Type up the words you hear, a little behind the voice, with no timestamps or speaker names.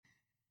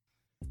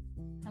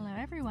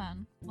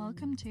everyone,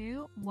 welcome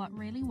to What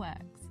Really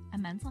Works, a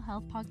mental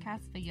health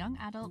podcast for young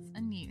adults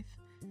and youth.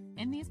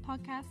 In these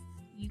podcasts,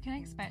 you can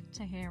expect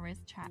to hear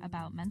us chat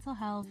about mental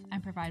health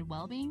and provide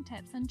well-being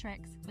tips and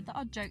tricks with the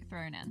odd joke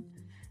thrown in.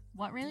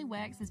 What Really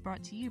Works is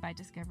brought to you by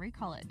Discovery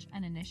College,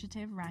 an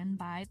initiative run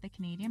by the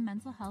Canadian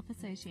Mental Health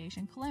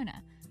Association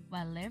Kelowna,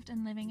 where lived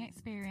and living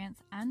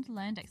experience and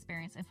learned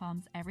experience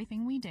informs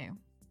everything we do.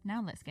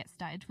 Now let's get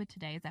started with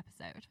today's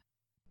episode.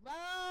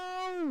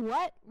 Hello,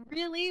 What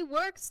Really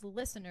Works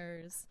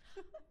listeners.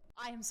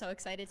 I am so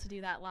excited to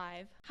do that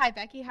live. Hi,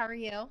 Becky. How are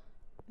you?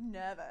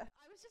 Nervous.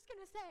 I was just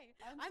going to say,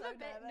 I'm so a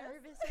bit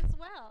nervous. nervous as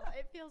well.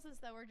 It feels as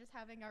though we're just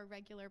having our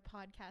regular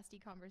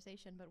podcasty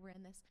conversation, but we're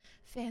in this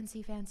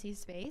fancy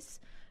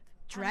space.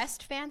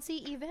 Dressed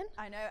fancy even.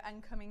 I know,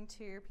 and coming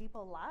to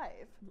people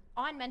live.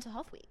 On Mental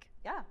Health Week.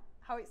 Yeah,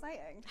 how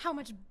exciting. How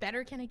much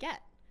better can it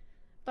get?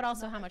 But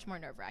also, how much more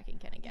nerve-wracking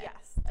can it get?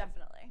 Yes,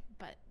 definitely.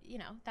 But, you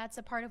know, that's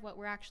a part of what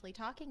we're actually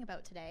talking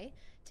about today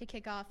to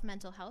kick off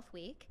Mental Health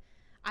Week.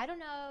 I don't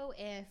know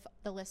if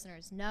the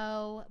listeners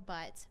know,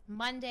 but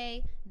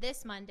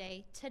this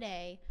Monday,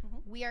 today,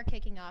 we are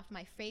kicking off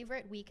my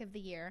favorite week of the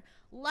year.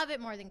 Love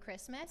it more than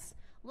Christmas.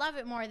 Love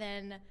it more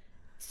than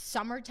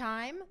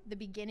summertime, the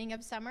beginning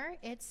of summer.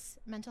 It's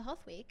Mental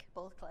Health Week.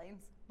 Bold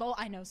claims.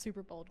 I know,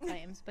 super bold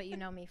claims, but you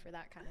know me for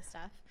that kind of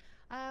stuff.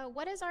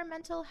 What is our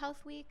Mental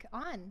Health Week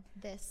on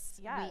this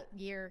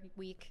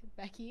week,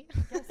 Becky?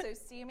 Yeah, so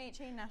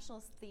CMHA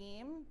National's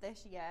theme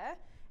this year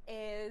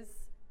is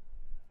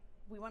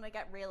we want to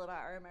get real about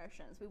our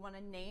emotions. We want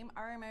to name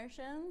our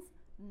emotions,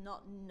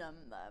 not numb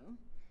them.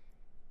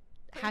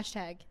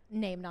 Hashtag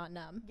name not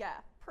numb. Yeah,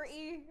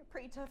 pretty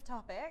tough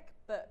topic,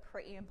 but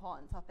pretty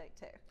important topic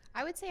too.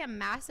 I would say a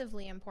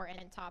massively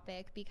important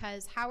topic,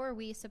 because how are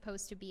we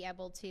supposed to be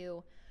able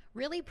to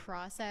really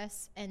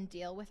process and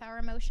deal with our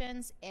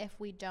emotions if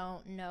we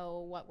don't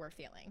know what we're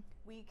feeling?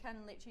 We can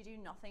literally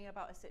do nothing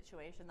about a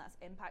situation that's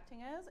impacting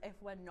us if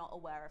we're not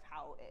aware of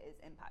how it is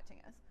impacting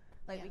us.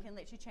 We can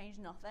literally change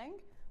nothing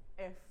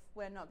if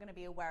we're not going to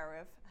be aware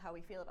of how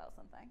we feel about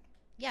something.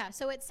 Yeah,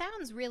 so it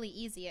sounds really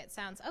easy. It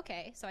sounds,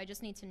 okay, so I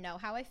just need to know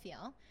how I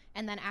feel.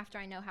 And then after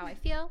I know how I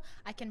feel,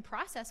 I can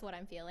process what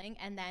I'm feeling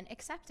and then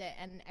accept it,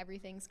 and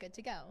everything's good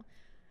to go.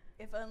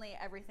 If only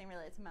everything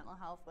related to mental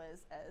health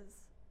was as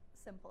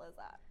simple as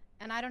that.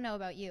 And I don't know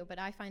about you, but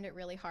I find it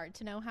really hard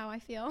to know how I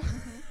feel.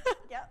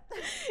 Yep.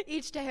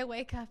 Each day I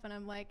wake up and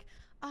I'm like,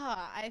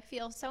 I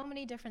feel so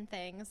many different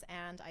things,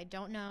 and I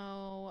don't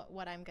know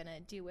what I'm going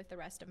to do with the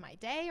rest of my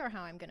day or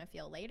how I'm going to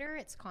feel later.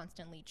 It's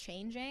constantly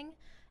changing,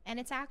 and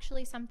it's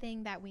actually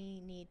something that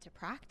we need to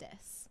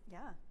practice.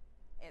 Yeah,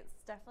 it's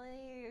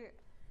definitely,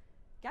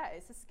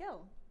 it's a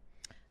skill.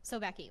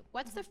 So Becky,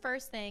 what's the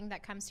first thing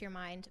that comes to your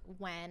mind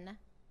when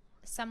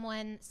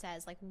someone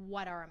says, like,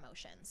 what are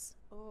emotions?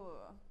 Ooh.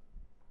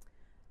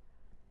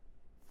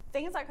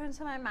 Things that come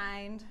to my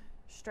mind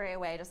straight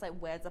away, just like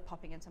words are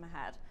popping into my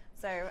head.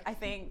 So I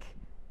think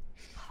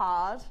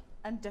hard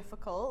and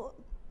difficult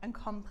and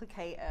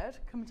complicated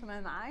come to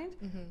my mind.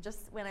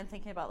 Just when I'm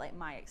thinking about like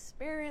my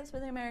experience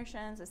with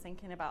emotions, I was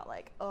thinking about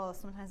like,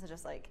 sometimes I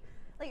just like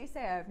you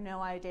say, I have no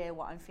idea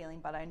what I'm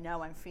feeling, but I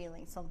know I'm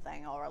feeling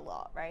something or a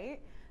lot, right?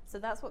 So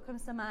that's what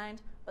comes to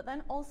mind. But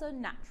then also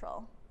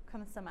natural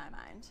comes to my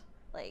mind.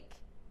 Like,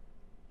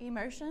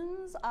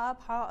 emotions are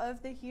part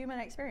of the human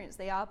experience.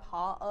 They are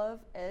part of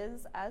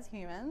us as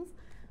humans.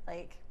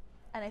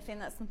 And I think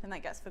that's something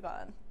that gets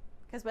forgotten,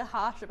 because we're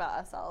harsh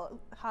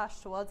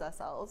towards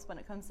ourselves when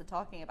it comes to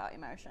talking about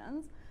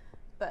emotions,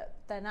 but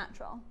they're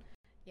natural.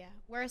 Yeah,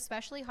 we're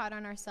especially hard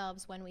on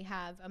ourselves when we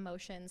have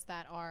emotions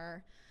that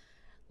are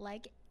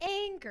like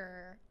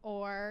anger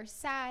or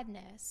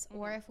sadness,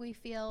 or if we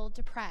feel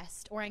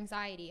depressed or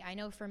anxiety. I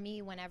know for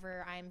me,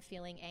 whenever I'm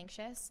feeling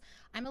anxious,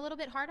 I'm a little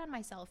bit hard on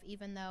myself,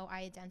 even though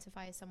I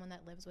identify as someone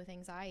that lives with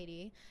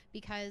anxiety,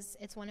 because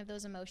it's one of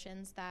those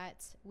emotions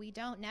that we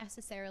don't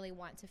necessarily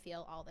want to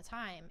feel all the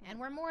time. And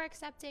we're more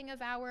accepting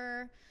of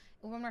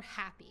when we're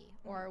happy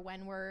or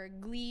when we're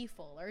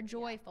gleeful or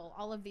joyful,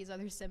 all of these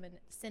other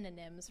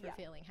synonyms for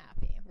feeling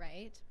happy,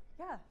 right?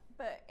 Yeah,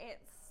 but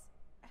it's,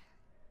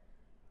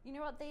 you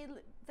know what,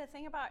 the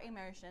thing about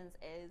emotions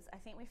is I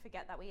think we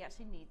forget that we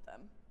actually need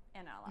them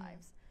in our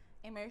lives.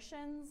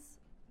 Emotions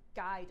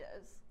guide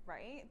us,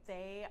 right?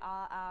 They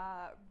are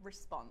our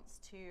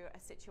response to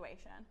a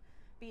situation,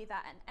 be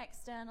that an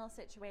external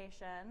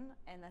situation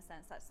in the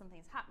sense that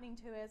something's happening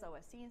to us or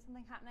we're seeing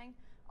something happening.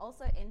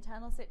 Also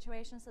internal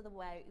situations, so the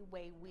way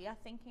we are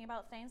thinking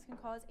about things can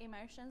cause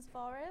emotions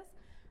for us.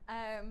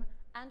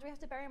 And we have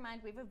to bear in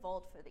mind we've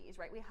evolved for these,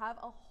 right? We have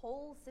a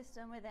whole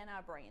system within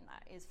our brain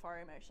that is for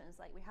emotions.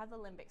 Like, we have the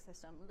limbic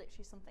system,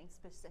 literally something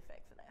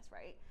specific for this,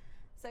 right?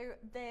 So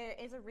there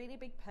is a really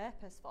big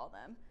purpose for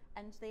them,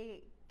 and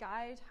they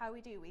guide how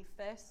we do. We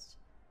first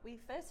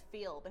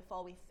feel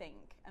before we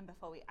think and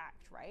before we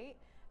act, right?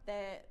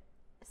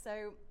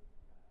 So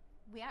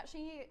we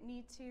actually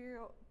need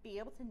to be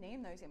able to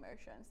name those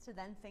emotions to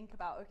then think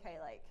about, okay,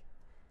 like,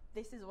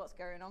 this is what's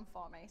going on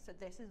for me, so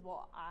this is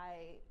what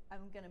I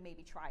am going to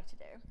maybe try to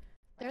do.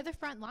 They're the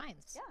front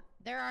lines. Yeah.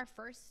 They're our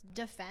first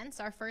defense,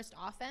 our first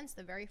offense,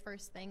 the very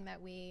first thing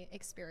that we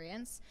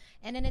experience.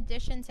 And in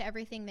addition to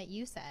everything that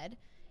you said,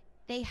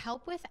 they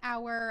help with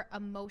our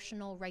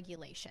emotional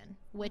regulation,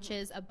 which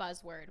is a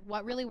buzzword.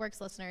 What really works,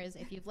 listeners,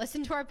 if you've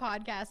listened to our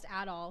podcast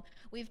at all,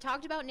 we've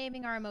talked about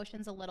naming our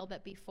emotions a little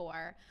bit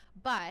before,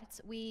 but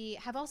we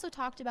have also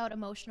talked about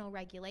emotional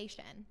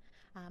regulation.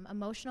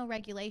 Emotional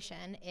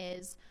regulation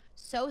is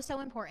so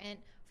important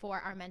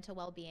for our mental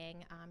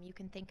well-being. You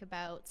can think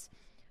about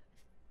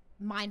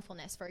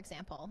mindfulness, for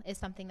example, is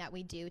something that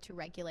we do to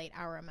regulate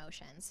our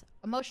emotions.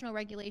 Emotional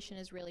regulation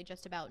is really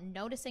just about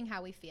noticing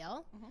how we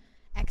feel,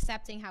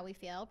 accepting how we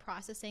feel,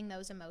 processing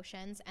those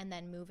emotions, and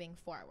then moving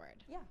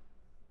forward. Yeah.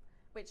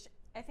 Which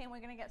I think we're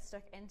going to get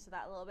stuck into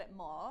that a little bit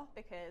more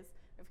because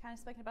we've kind of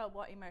spoken about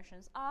what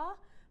emotions are,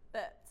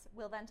 but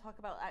we'll then talk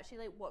about actually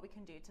like what we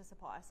can do to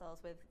support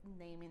ourselves with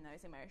naming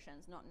those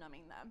emotions, not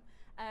numbing them.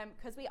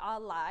 Because we are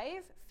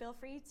live, feel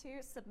free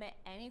to submit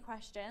any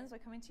questions. We're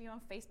coming to you on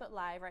Facebook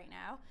Live right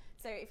now.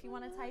 So if you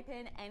want to type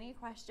in any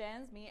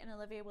questions, me and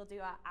Olivia will do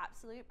our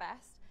absolute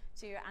best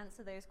to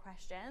answer those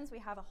questions. We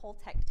have a whole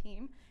tech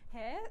team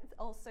here,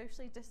 all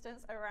socially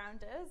distanced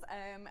around us,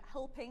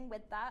 helping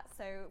with that.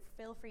 So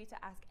feel free to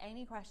ask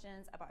any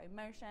questions about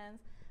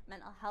emotions,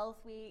 mental health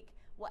week,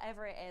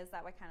 whatever it is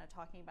that we're kind of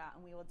talking about,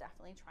 and we will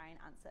definitely try and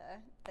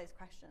answer those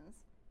questions.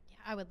 Yeah,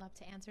 I would love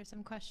to answer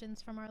some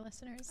questions from our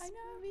listeners. I know.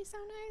 It would be so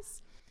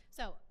nice.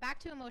 So back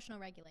to emotional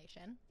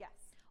regulation. Yes.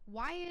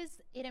 Why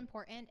is it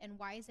important, and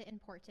why is it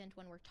important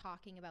when we're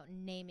talking about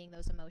naming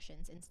those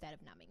emotions instead of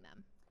numbing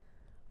them?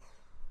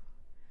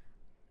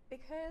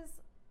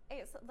 Because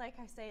it's like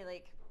I say,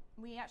 like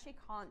we actually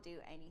can't do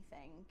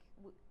anything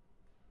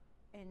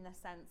in the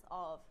sense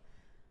of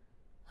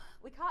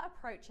we can't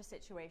approach a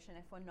situation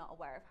if we're not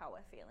aware of how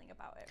we're feeling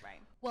about it,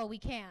 right? Well, we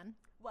can.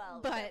 Well,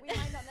 but we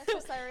might not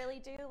necessarily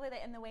deal with it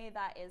in the way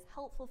that is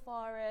helpful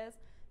for us,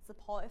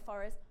 supportive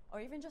for us,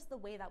 or even just the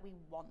way that we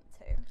want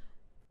to.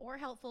 Or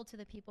helpful to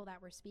the people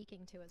that we're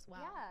speaking to as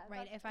well, Yeah,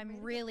 right? that's If a I'm really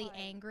good really point.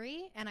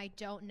 angry and I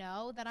don't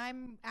know that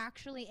I'm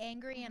actually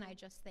angry and I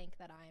just think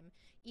that I'm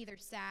either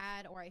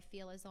sad or I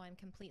feel as though I'm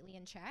completely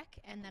in check,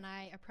 and then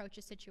I approach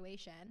a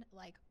situation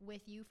like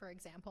with you, for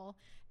example,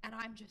 and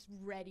I'm just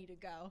ready to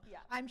go. Yeah.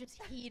 I'm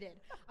just heated.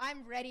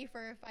 I'm ready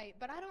for a fight,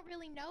 but I don't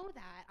really know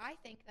that. I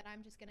think that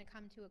I'm just going to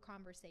come to a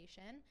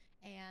conversation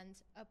and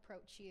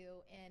approach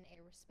you in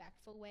a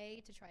respectful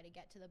way to try to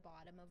get to the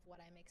bottom of what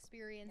I'm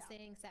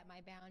experiencing, set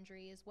my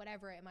boundaries,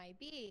 whatever it might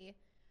be.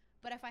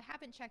 But if I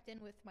haven't checked in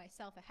with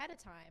myself ahead of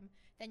time,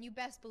 then you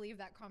best believe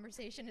that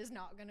conversation is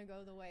not going to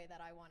go the way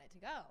that I want it to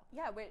go.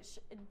 Yeah, which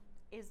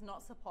is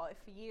not supportive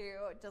for you,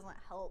 it doesn't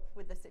help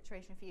with the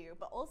situation for you,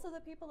 but also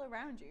the people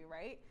around you,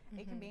 right?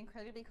 It can be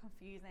incredibly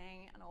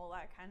confusing and all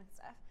that kind of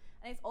stuff.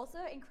 And it's also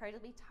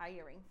incredibly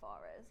tiring for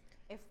us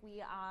if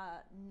we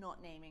are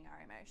not naming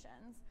our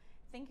emotions.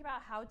 Think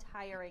about how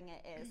tiring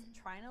it is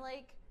trying to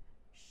like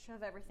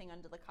shove everything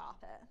under the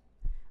carpet.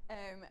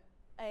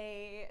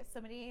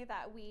 Somebody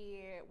that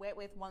we work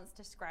with once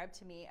described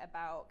to me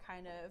about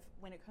kind of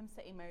when it comes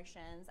to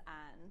emotions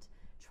and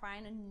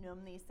trying to numb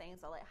these things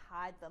or like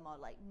hide them or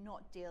like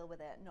not deal with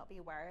it, not be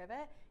aware of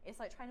it. It's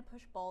like trying to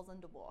push balls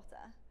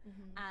underwater.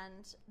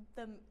 And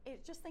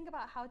just think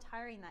about how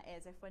tiring that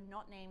is if we're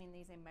not naming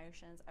these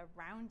emotions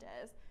around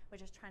us. We're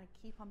just trying to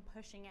keep on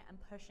pushing it and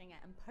pushing it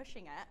and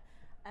pushing it.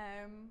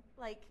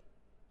 Like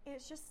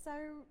it's just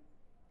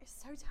it's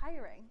so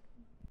tiring.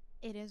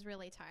 It is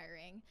really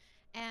tiring.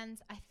 And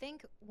I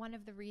think one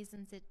of the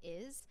reasons it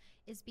is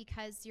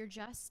because you're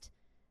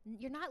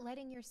not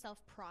letting yourself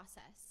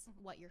process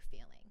what you're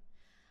feeling.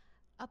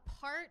 A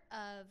part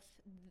of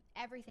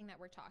everything that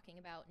we're talking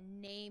about,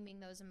 naming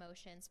those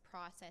emotions,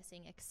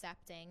 processing,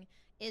 accepting,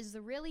 is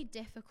the really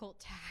difficult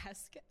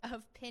task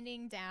of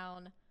pinning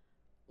down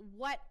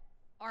what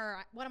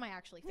am I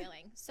actually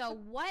feeling? So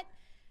what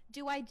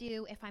do I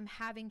do if I'm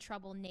having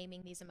trouble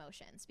naming these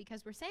emotions?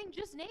 Because we're saying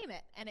just name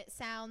it, and it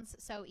sounds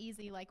so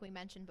easy like we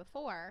mentioned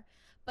before,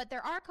 but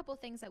there are a couple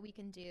things that we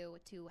can do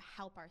to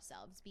help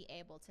ourselves be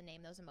able to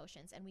name those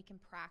emotions, and we can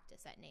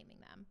practice at naming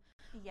them.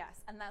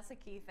 Yes, and that's a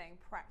key thing,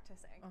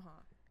 practicing.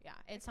 Yeah,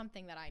 it's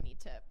something that I need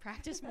to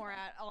practice more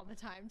at all the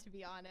time, to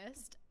be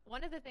honest.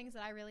 One of the things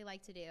that I really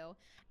like to do,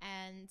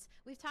 and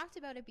we've talked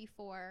about it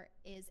before,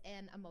 is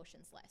an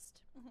emotions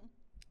list.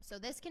 So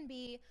this can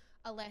be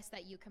a list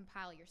that you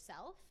compile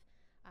yourself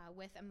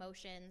with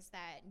emotions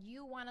that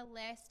you want to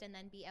list and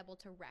then be able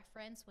to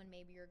reference when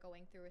maybe you're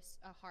going through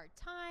a hard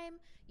time.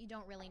 You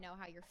don't really know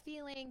how you're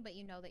feeling, but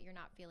you know that you're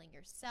not feeling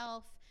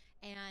yourself.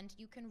 And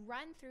you can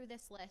run through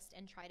this list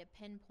and try to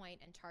pinpoint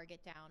and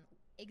target down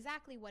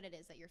exactly what it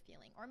is that you're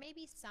feeling, or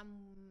maybe some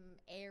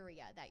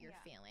area that you're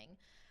feeling.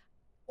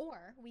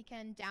 Or we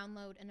can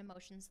download an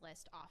emotions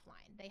list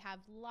offline. They have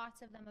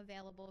lots of them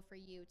available for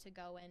you to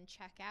go and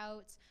check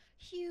out.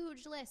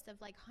 Huge list of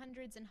like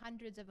hundreds and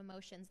hundreds of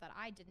emotions that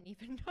I didn't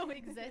even know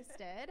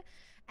existed.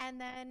 And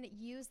then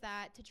use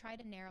that to try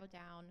to narrow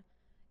down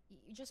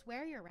just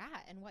where you're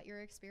at and what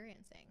you're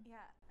experiencing. Yeah,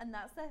 and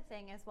that's the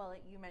thing as well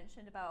that you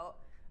mentioned about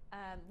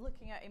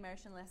looking at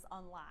emotion lists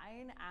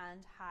online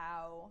and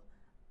how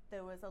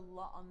there was a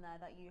lot on there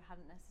that you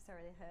hadn't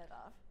necessarily heard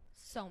of.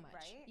 So much.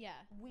 Right? Yeah.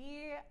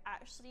 We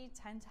actually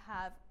tend to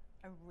have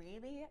a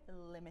really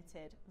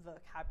limited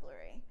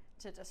vocabulary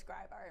to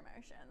describe our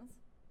emotions.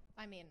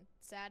 I mean,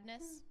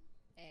 sadness,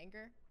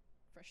 anger,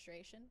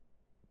 frustration,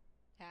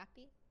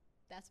 happy.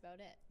 That's about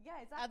it.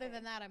 Yeah, exactly. Other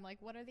than that, I'm like,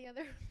 what are the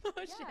other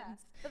emotions? Yeah.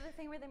 But the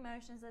thing with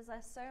emotions is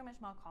they're so much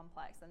more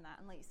complex than that,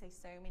 and like you say,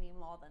 so many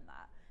more than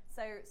that.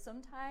 So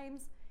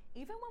sometimes,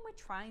 even when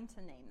we're trying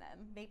to name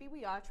them, maybe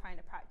we are trying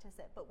to practice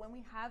it, but when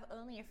we have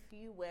only a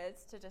few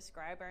words to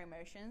describe our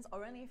emotions,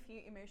 or only a few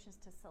emotions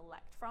to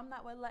select from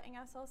that we're letting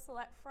ourselves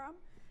select from,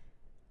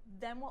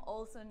 then we're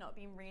also not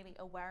being really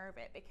aware of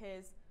it,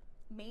 because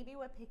maybe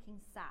we're picking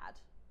sad,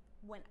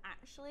 when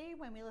actually,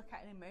 when we look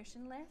at an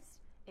emotion list,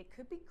 it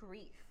could be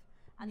grief.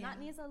 And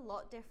that needs a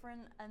lot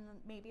different and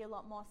maybe a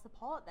lot more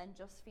support than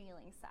just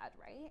feeling sad,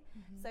 right?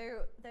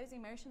 So those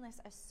emotion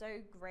lists are so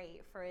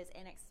great for us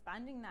in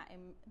expanding that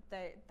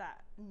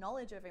that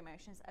knowledge of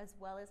emotions, as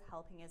well as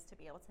helping us to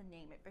be able to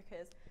name it.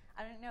 Because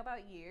I don't know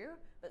about you,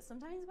 but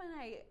sometimes when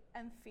I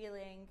am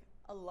feeling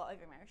a lot of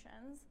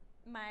emotions,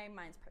 my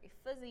mind's pretty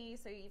fuzzy.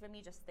 So even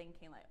me just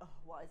thinking like, oh,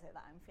 what is it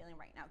that I'm feeling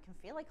right now can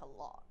feel like a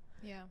lot.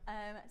 Yeah.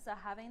 So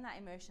having that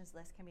emotions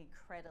list can be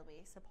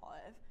incredibly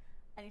supportive.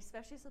 And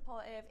especially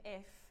supportive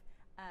if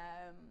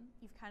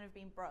you've kind of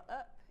been brought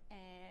up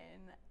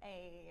in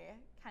a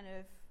kind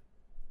of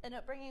an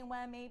upbringing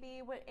where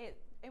maybe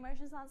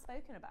emotions aren't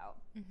spoken about.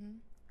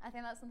 I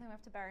think that's something we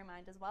have to bear in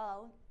mind as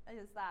well,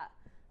 is that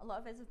a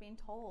lot of us have been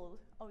told,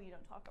 oh, you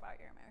don't talk about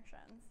your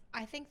emotions.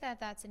 I think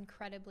that that's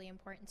incredibly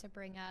important to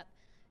bring up,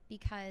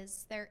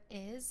 because there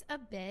is a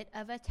bit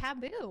of a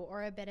taboo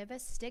or a bit of a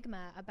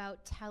stigma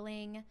about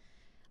telling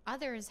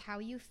others how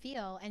you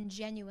feel and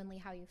genuinely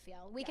how you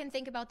feel. We can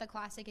think about the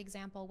classic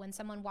example when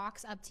someone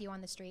walks up to you on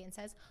the street and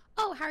says,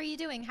 oh, how are you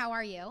doing? How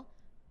are you?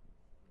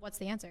 What's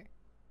the answer?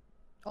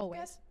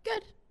 Always.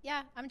 Good.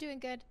 Yeah, I'm doing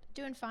good.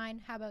 Doing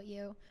fine. How about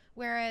you?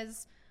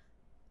 Whereas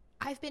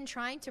I've been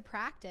trying to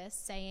practice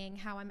saying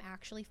how I'm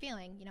actually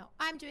feeling. You know,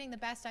 I'm doing the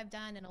best I've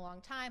done in a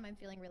long time. I'm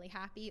feeling really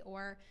happy.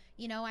 Or,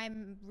 you know,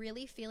 I'm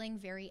really feeling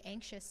very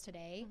anxious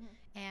today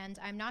and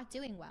I'm not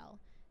doing well.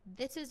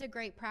 This is a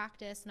great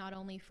practice not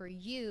only for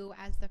you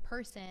as the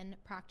person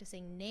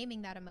practicing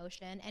naming that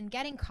emotion and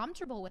getting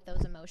comfortable with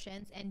those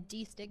emotions and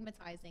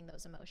destigmatizing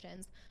those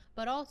emotions,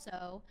 but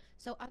also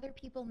so other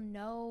people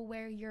know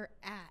where you're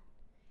at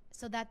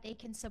so that they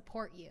can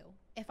support you.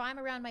 If I'm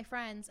around my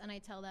friends and I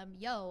tell them,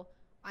 yo,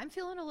 I'm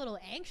feeling a little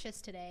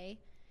anxious today,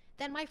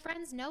 then my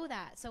friends know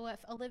that. So if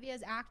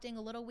Olivia's acting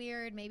a little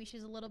weird, maybe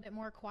she's a little bit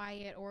more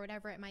quiet or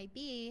whatever it might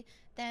be,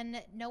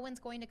 then no one's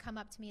going to come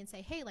up to me and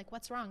say, hey, like,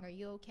 what's wrong? Are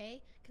you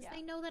okay? Because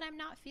they know that I'm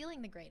not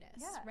feeling the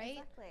greatest, right?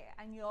 Exactly.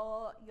 And you're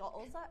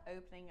also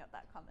opening up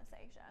that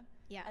conversation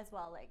as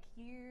well. Like,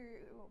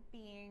 you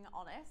being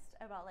honest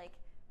about, like,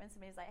 when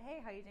somebody's like,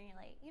 hey, how are you doing?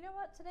 You're like, you know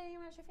what, today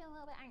I'm actually feeling a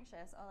little bit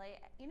anxious. Or like,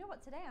 you know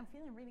what, today I'm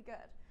feeling really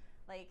good.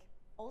 Like,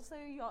 also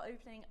you're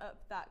opening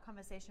up that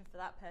conversation for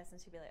that person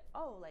to be like,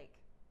 oh, like,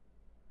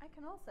 I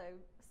can also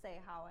say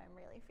how I'm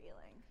really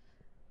feeling,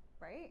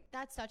 right?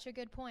 That's such a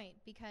good point,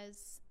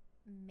 because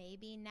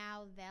maybe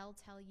now they'll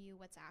tell you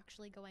what's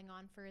actually going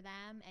on for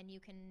them and you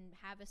can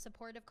have a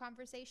supportive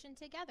conversation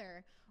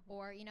together.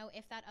 Or, you know,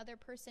 if that other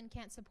person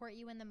can't support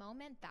you in the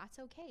moment, that's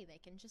okay. They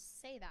can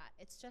just say that.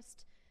 It's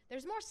just,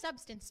 there's more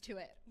substance to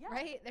it,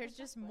 right? There's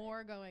just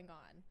more going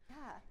on.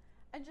 Yeah.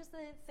 And just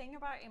the thing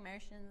about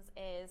emotions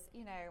is,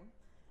 you know,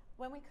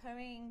 when we're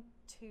coming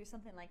to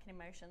something like an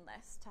emotion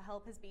list to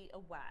help us be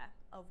aware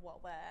of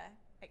what we're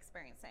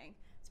experiencing,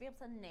 to be able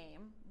to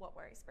name what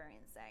we're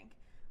experiencing,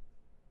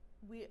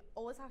 we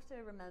always have to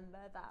remember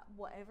that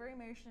whatever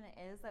emotion it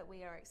is that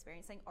we are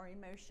experiencing, or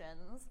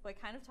emotions, we're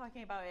kind of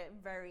talking about it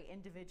very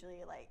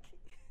individually, like...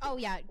 Oh,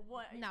 yeah.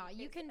 No,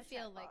 you can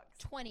feel like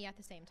 20 at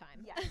the same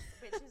time. Yes,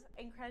 which is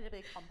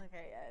incredibly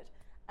complicated.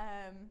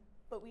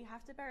 But we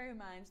have to bear in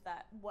mind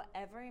that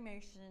whatever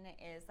emotion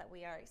it is that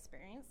we are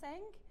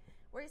experiencing,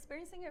 we're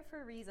experiencing it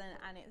for a reason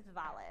and it's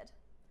valid,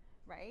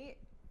 right?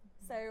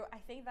 So I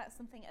think that's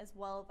something as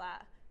well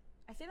that,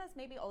 I think that's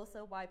maybe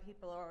also why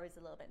people are always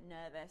a little bit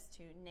nervous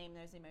to name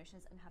those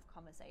emotions and have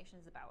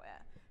conversations about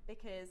it.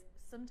 Because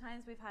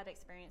sometimes we've had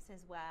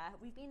experiences where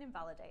we've been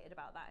invalidated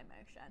about that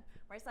emotion,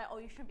 where it's like, oh,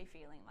 you shouldn't be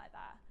feeling like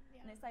that.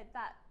 And it's like,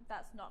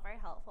 that's not very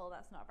helpful,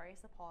 that's not very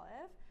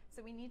supportive.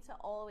 So we need to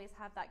always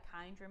have that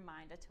kind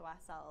reminder to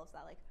ourselves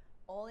that, like,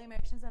 all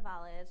emotions are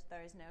valid.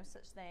 There is no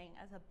such thing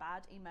as a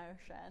bad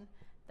emotion.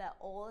 They're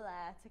all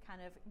there to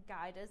kind of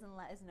guide us and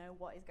let us know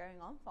what is going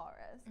on for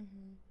us.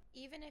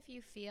 Even if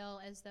you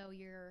feel as though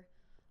you're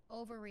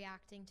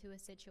overreacting to a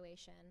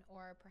situation,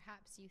 or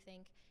perhaps you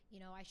think, you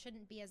know, I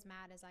shouldn't be as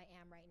mad as I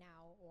am right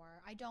now,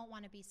 or I don't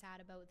want to be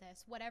sad about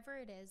this, whatever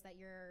it is that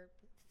you're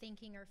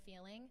thinking or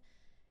feeling,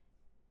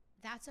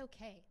 that's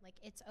okay. Like,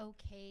 it's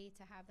okay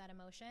to have that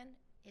emotion.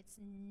 It's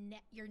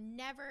you're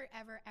never,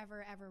 ever,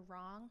 ever, ever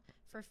wrong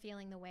for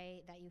feeling the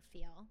way that you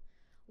feel.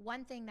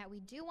 One thing that we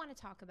do want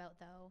to talk about,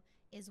 though,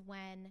 is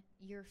when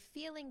you're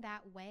feeling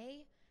that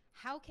way,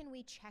 how can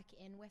we check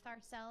in with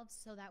ourselves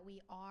so that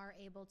we are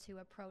able to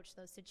approach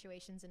those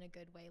situations in a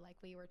good way, like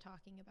we were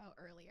talking about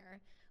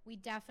earlier? We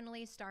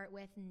definitely start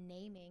with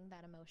naming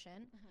that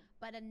emotion.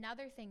 But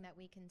another thing that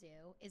we can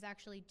do is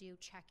actually do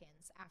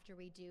check-ins after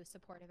we do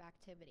supportive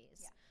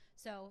activities. Yeah.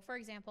 So, for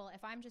example,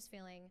 if I'm just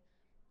feeling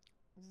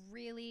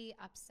really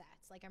upset,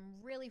 like I'm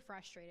really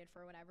frustrated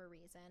for whatever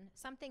reason,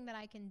 something that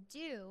I can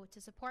do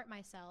to support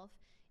myself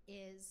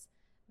is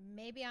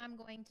maybe I'm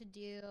going to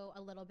do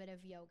a little bit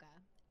of yoga.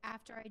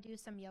 After I do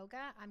some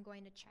yoga, I'm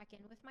going to check in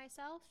with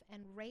myself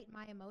and rate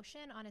my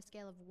emotion on a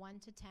scale of 1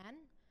 to 10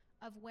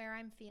 of where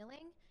I'm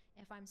feeling.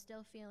 If I'm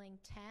still feeling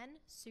 10,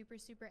 super,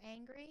 super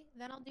angry,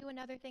 then I'll do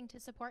another thing to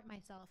support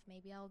myself.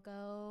 Maybe I'll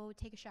go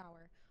take a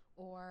shower,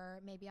 or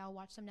maybe I'll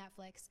watch some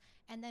Netflix,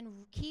 and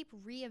then keep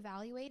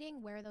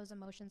reevaluating where those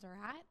emotions are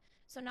at.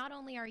 So not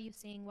only are you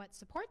seeing what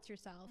supports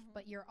yourself,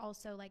 but you're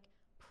also like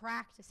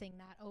practicing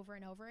that over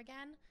and over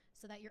again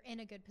so that you're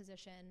in a good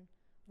position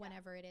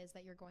whenever it is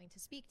that you're going to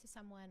speak to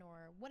someone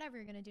or whatever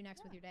you're going to do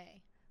next with your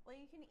day. Well,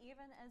 you can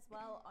even as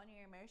well on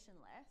your emotion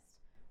list,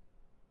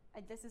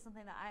 this is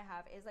something that I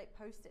have, is like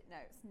post-it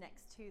notes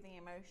next to the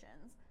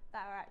emotions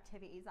that are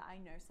activities that I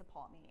know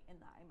support me in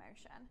that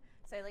emotion.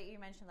 So like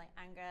you mentioned, like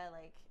anger,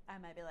 like I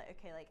might be like,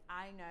 okay, like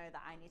I know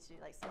that I need to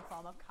do like some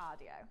form of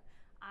cardio.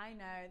 I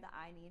know that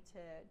I need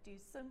to do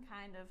some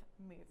kind of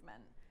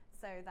movement,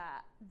 so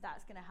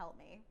that's going to help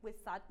me. With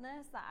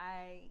sadness, that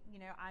I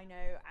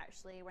know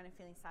actually when I'm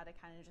feeling sad, I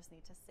kind of just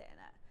need to sit in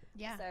it.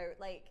 Yeah. So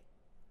like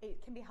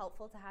it can be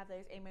helpful to have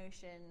those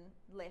emotion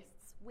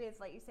lists with,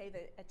 like you say,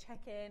 a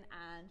check-in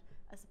and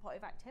a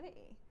supportive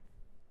activity.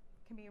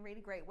 Can be a really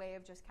great way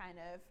of just kind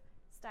of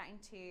starting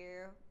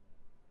to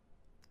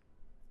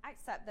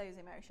accept those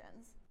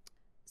emotions.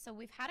 So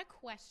we've had a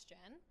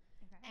question.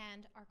 Okay.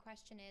 And our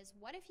question is,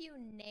 what if you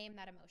name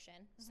that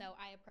emotion? So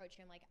I approach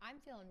you, I'm like, I'm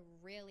feeling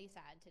really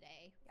sad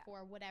today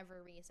for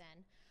whatever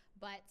reason,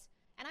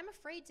 and I'm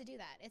afraid to do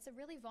that. It's a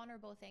really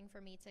vulnerable thing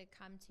for me to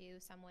come to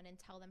someone and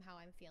tell them how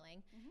I'm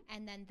feeling.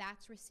 And then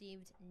that's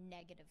received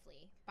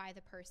negatively by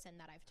the person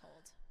that I've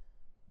told.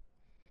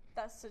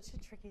 That's such a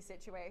tricky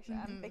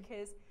situation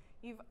because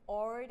you've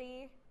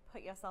already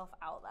put yourself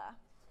out there.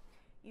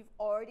 You've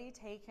already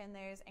taken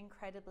those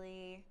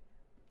incredibly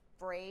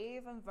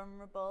brave and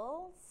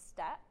vulnerable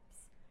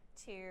steps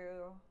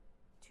to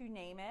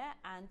name it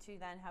and to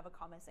then have a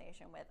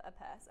conversation with a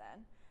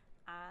person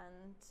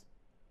and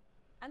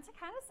to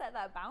kind of set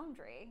that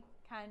boundary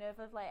kind of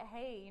like,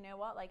 hey, you know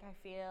what, like I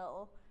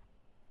feel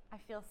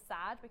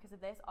sad because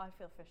of this, or I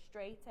feel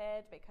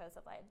frustrated because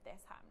of like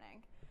this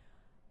happening.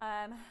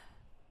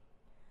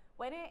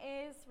 When it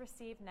is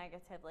received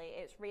negatively,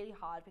 it's really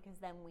hard because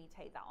then we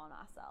take that on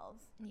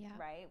ourselves,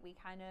 right? We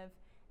kind of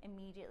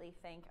immediately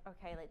think,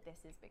 okay, like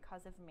this is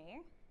because of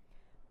me.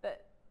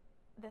 But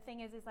the thing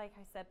is like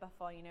I said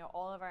before, you know,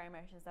 all of our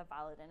emotions are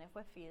valid, and if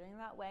we're feeling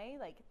that way,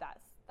 like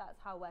that's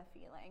how we're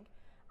feeling,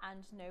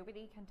 and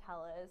nobody can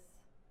tell us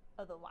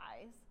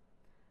otherwise.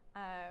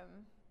 Have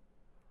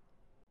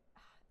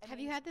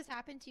you had this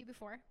happen to you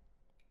before?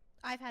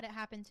 I've had it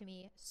happen to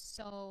me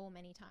so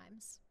many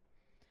times,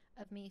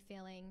 of me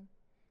feeling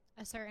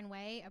a certain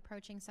way,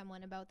 approaching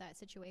someone about that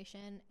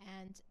situation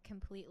and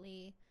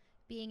completely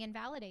being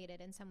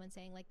invalidated, and someone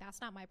saying like, that's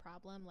not my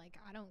problem. Like,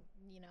 I don't,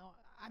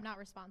 I'm not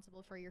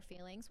responsible for your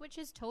feelings, which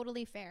is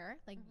totally fair.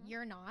 Like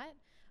you're not.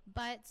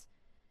 But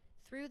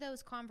through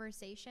those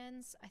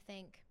conversations, I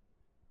think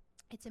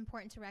it's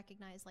important to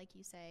recognize, like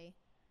you say,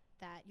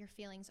 that your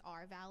feelings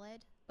are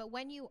valid. But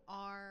when you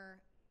are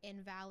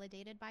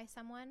invalidated by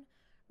someone,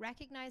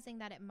 recognizing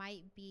that it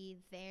might be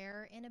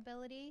their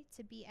inability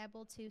to be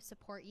able to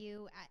support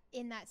you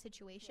in that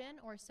situation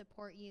or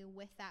support you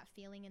with that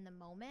feeling in the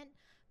moment,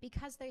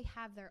 because they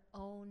have their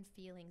own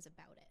feelings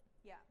about it.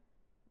 Yeah.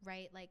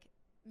 Right? Like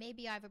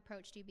maybe I've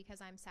approached you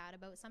because I'm sad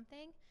about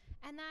something,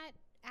 and that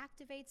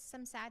activates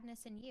some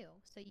sadness in you.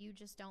 So you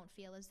just don't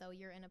feel as though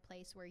you're in a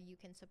place where you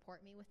can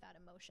support me with that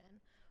emotion.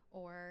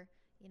 Or,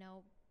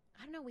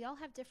 I don't know, we all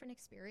have different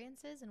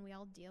experiences and we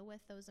all deal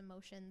with those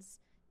emotions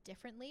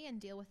differently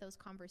and deal with those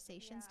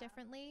conversations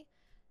differently.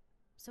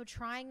 So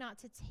trying not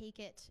to take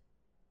it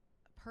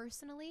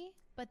personally,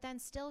 but then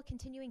still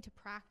continuing to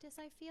practice,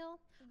 I feel.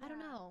 I don't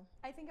know.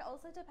 I think it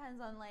also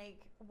depends on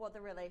like what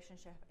the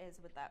relationship is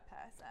with that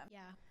person.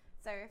 Yeah.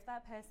 So if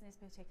that person is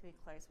particularly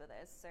close with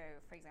us, so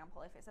for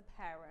example, if it's a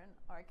parent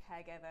or a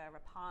caregiver, a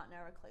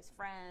partner, a close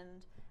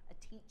friend, a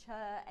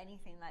teacher,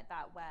 anything like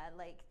that, where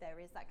like there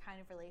is that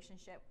kind of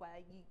relationship where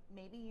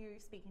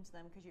you're speaking to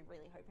them because you're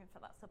really hoping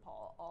for that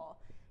support, or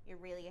you're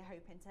really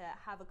hoping to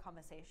have a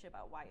conversation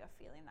about why you're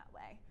feeling that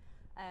way.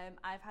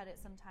 I've had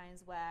it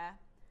sometimes where,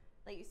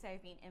 like you say,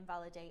 being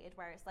invalidated,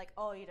 where it's like,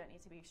 oh, you don't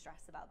need to be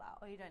stressed about that,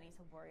 or you don't need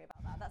to worry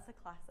about that. That's a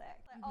classic.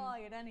 Like, oh,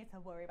 you don't need to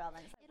worry about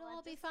that. Like, it'll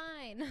all be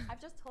fine.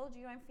 I've just told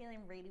you I'm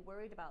feeling really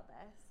worried about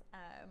this.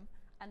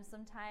 And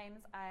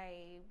sometimes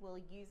I will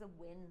use a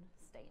win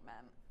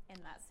statement in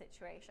that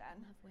situation.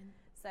 I love win.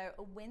 So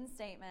a win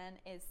statement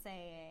is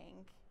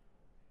saying,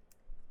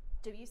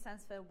 W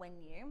stands for when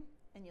you,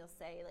 and you'll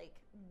say like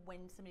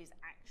when somebody's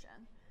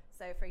action.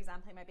 So for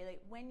example, it might be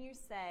like when you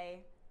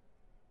say,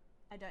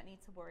 I don't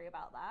need to worry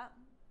about that.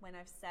 When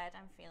I've said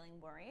I'm feeling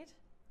worried,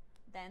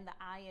 then the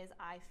I is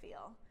I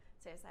feel.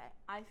 So it's like,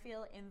 I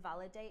feel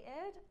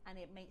invalidated and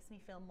it makes me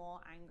feel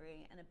more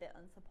angry and a bit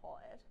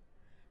unsupported.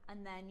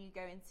 And then you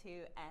go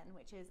into N,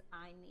 which is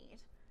I need.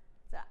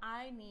 So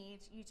I need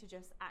you to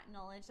just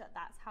acknowledge that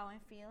that's how I'm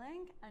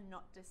feeling and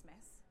not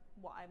dismiss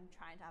what I'm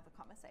trying to have a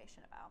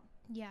conversation about.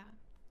 Yeah.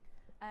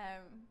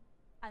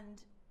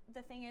 And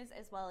the thing is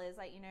as well is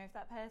like, you know, if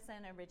that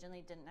person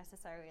originally didn't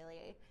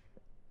necessarily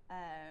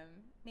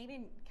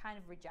maybe kind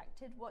of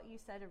rejected what you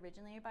said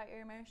originally about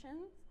your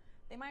emotions,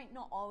 they might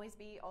not always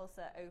be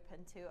also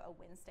open to a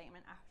win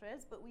statement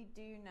afterwards, but we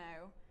do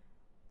know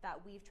that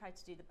we've tried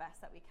to do the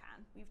best that we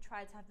can. We've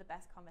tried to have the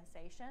best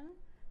conversation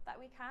that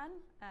we can,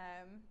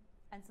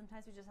 and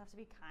sometimes we just have to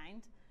be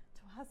kind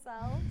to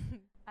ourselves,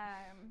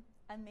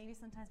 and maybe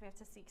sometimes we have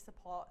to seek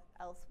support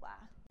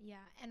elsewhere.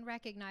 Yeah, and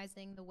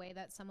recognizing the way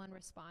that someone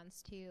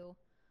responds to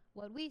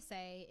what we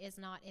say is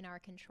not in our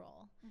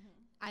control.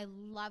 I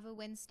love a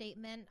win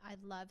statement. I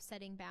love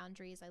setting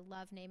boundaries. I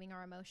love naming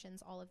our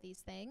emotions, all of these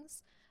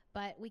things.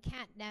 But we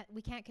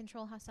can't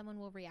control how someone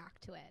will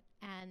react to it.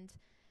 And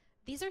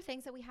these are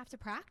things that we have to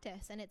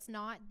practice. And it's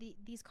not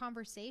these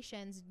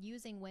conversations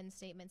using win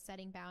statements,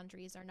 setting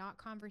boundaries are not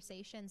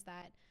conversations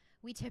that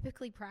we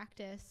typically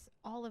practice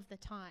all of the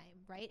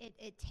time, right?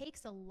 It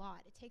takes a lot.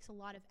 It takes a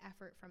lot of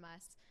effort from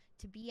us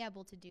to be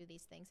able to do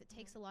these things. It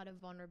takes a lot of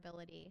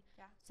vulnerability.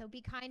 Yeah. So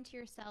be kind to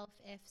yourself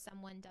if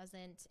someone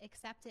doesn't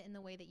accept it in the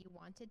way that you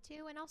wanted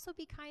to. And also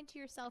be kind to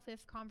yourself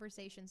if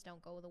conversations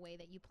don't go the way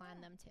that you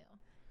plan them to.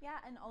 Yeah,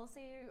 and also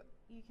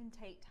you can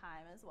take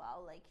time as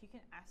well. Like you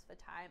can ask for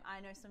time. I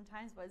know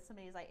sometimes when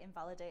somebody's like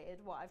invalidated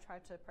what I've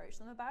tried to approach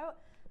them about,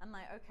 I'm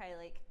like, okay,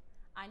 like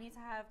I need to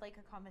have like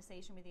a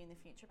conversation with you in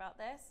the future about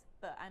this,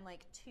 but I'm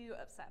like too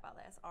upset about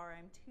this or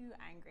I'm too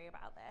angry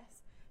about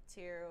this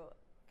to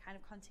kind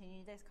of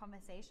continue this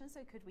conversation.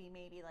 So could we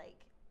maybe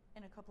like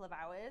in a couple of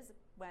hours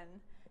when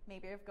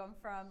maybe I've gone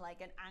from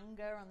like an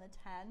anger on the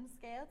 10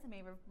 scale to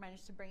maybe I've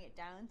managed to bring it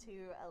down to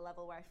a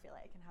level where I feel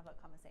like I can have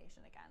that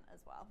conversation again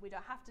as well. We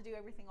don't have to do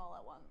everything all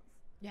at once.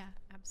 Yeah,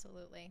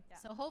 absolutely. Yeah.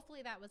 So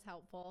hopefully that was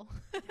helpful.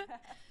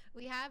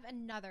 We have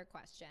another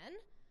question.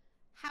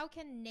 How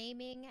can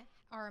naming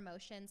our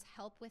emotions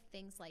help with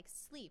things like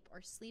sleep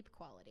or sleep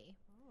quality?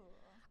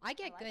 I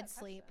get good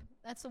sleep.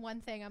 That's the one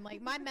thing. I'm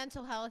like, my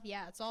mental health,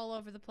 yeah, it's all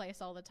over the place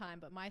all the time.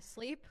 But my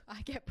sleep,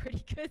 I get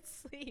pretty good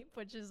sleep,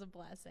 which is a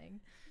blessing.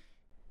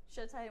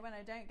 Should I tell you when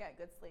I don't get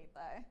good sleep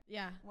though?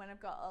 Yeah. When I've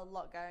got a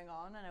lot going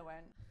on and I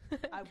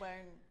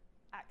won't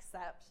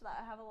accept that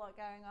I have a lot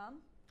going on.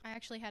 I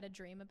actually had a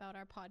dream about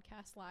our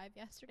podcast live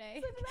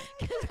yesterday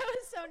because I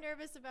was so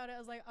nervous about it. I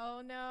was like,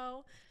 oh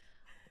no.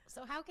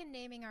 So how can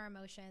naming our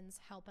emotions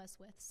help us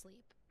with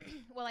sleep?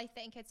 Well, I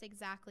think it's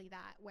exactly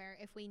that, where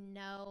if we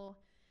know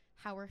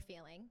how we're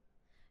feeling.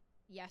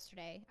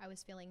 Yesterday, I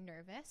was feeling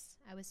nervous.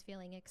 I was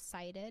feeling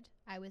excited.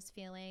 I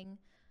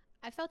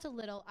felt a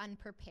little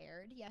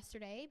unprepared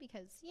yesterday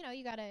because, you know,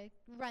 you got to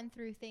run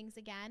through things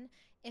again.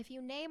 If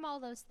you name all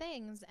those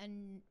things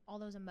and all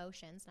those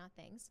emotions, not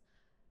things,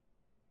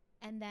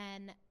 and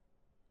then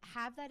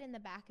have that in the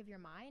back of your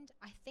mind,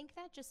 I think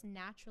that just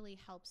naturally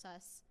helps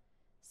us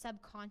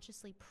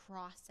subconsciously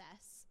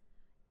process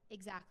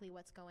exactly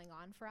what's going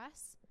on for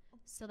us,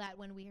 so that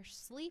when we are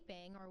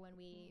sleeping or when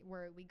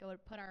we go to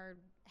put our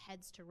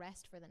heads to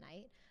rest for the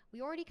night,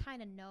 we already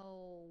kind of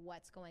know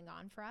what's going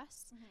on for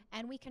us.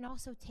 And we can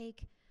also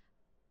take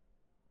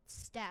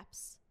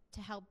steps to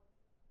help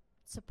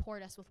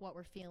support us with what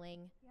we're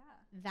feeling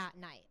that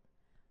night.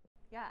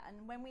 Yeah,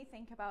 and when we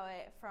think about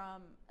it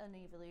from an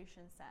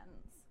evolution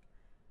sense,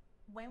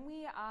 when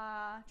we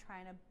are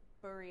trying to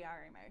bury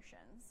our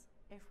emotions,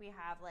 if we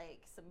have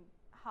like some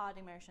hard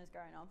emotions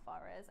going on for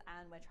us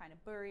and we're trying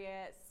to bury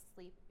it,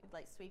 sweep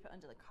it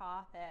under the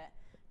carpet,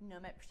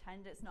 numb it,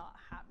 pretend it's not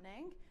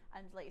happening,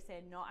 and like you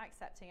say, not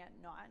accepting it,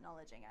 not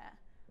acknowledging it,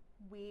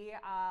 we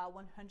are 100%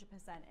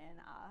 in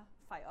our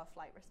fight or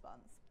flight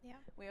response.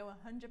 Yeah. We are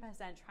 100%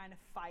 trying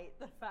to fight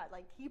the fact,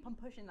 like keep on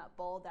pushing that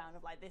ball down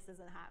of like, this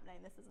isn't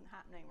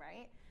happening,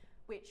 right?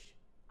 Which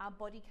our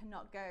body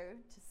cannot go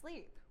to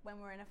sleep when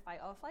we're in a fight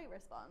or flight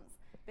response,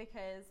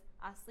 because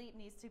our sleep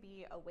needs to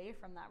be away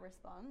from that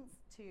response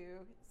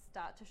to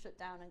start to shut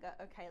down and go,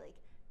 okay, like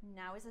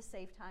now is a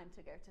safe time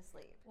to go to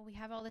sleep. Well, we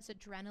have all this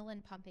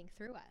adrenaline pumping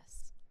through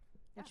us,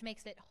 which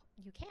makes it,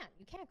 you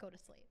can't go to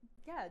sleep.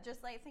 Yeah,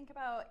 just like think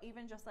about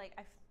even just like,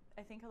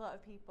 I think a lot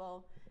of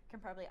people can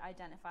probably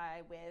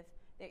identify with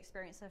the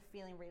experience of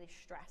feeling really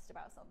stressed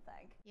about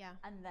something,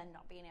 and then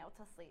not being able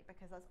to sleep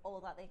because that's all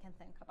that they can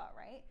think about,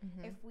 right?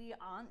 If we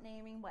aren't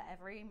naming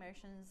whatever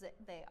emotions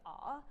they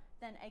are,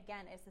 then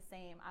again, it's the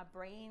same. Our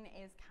brain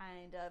is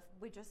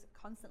we're just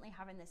constantly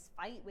having this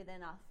fight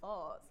within our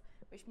thoughts,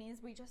 which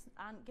means we just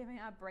aren't giving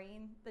our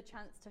brain the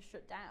chance to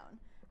shut down.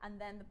 And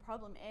then the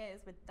problem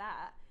is with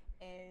that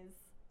is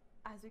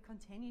as we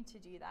continue to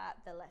do that,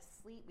 the less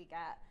sleep we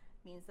get,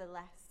 means the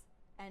less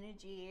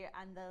energy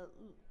and the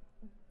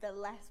the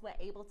less we're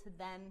able to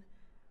then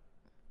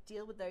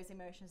deal with those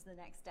emotions the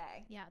next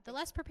day. Yeah, the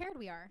less prepared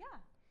we are. Yeah.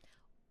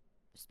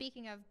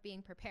 Speaking of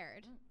being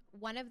prepared,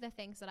 one of the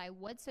things that I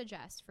would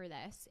suggest for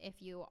this,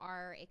 if you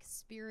are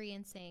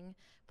experiencing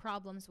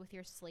problems with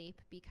your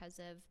sleep because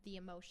of the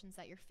emotions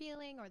that you're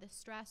feeling or the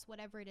stress,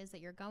 whatever it is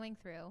that you're going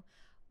through,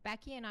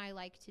 Becky and I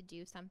like to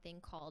do something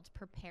called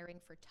preparing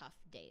for tough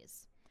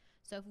days.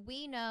 So if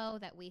we know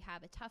that we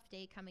have a tough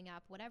day coming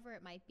up, whatever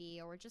it might be,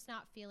 or we're just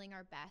not feeling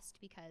our best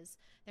because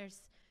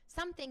there's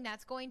something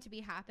that's going to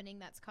be happening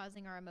that's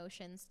causing our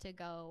emotions to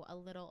go a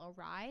little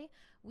awry,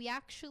 we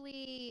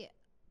actually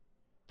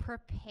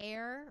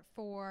prepare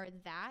for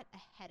that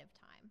ahead of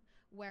time,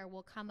 where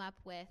we'll come up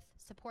with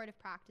supportive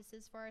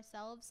practices for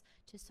ourselves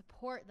to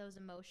support those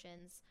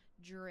emotions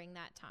during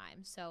that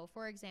time. So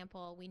for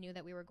example, we knew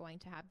that we were going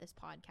to have this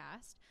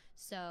podcast,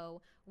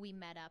 so we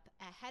met up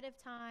ahead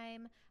of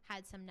time,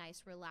 had some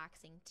nice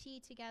relaxing tea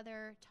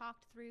together,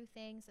 talked through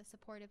things, a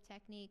supportive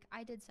technique.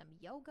 I did some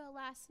yoga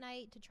last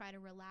night to try to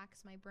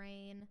relax my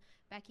brain.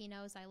 Becky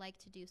knows I like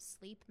to do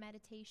sleep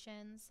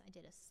meditations. I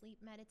did a sleep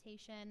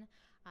meditation,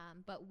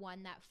 but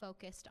one that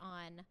focused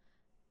on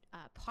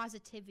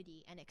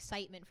positivity and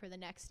excitement for the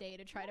next day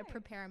to try to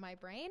prepare my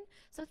brain.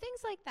 So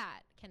things like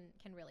that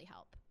can really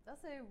help.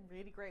 That's a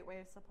really great way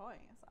of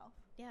supporting yourself.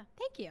 Yeah,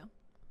 thank you.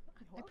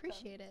 You're I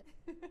appreciate it.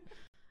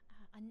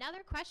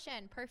 Another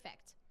question.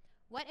 Perfect.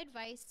 What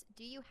advice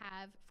do you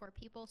have for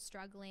people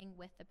struggling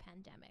with the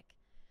pandemic?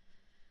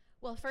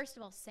 Well, first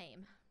of all,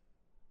 same.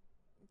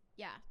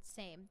 Yeah,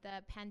 same.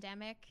 The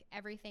pandemic,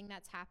 everything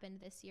that's happened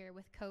this year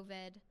with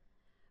COVID,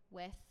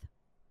 with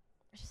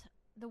just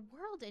the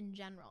world in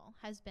general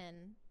has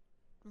been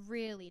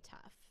really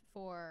tough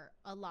for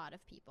a lot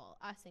of people,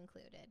 us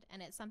included.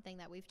 And it's something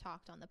that we've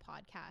talked on the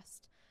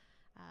podcast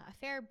a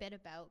fair bit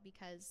about,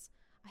 because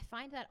I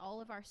find that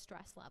all of our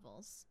stress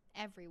levels,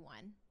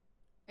 everyone,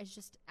 is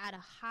just at a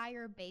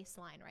higher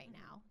baseline right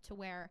now, to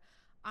where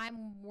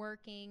I'm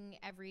working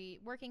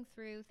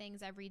through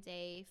things every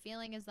day,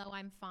 feeling as though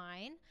I'm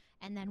fine.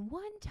 And then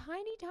one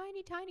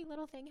tiny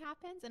little thing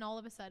happens, and all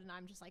of a sudden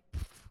I'm just like,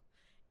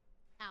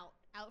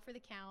 out for the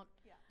count.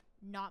 Yeah.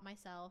 Not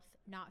myself,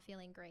 not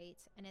feeling great.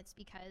 And it's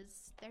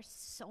because there's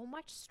so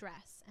much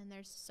stress and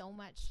there's so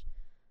much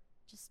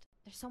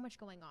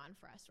going on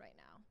for us right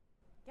now.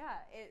 Yeah,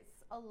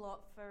 it's a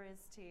lot for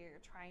us to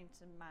trying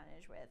to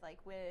manage with. Like,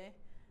 we're,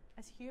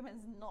 as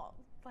humans, not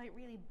like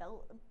really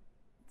built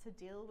to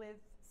deal with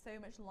so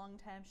much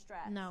long-term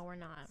stress. No, we're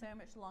not. So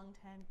much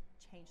long-term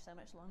change, so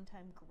much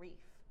long-term grief.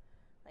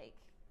 Like,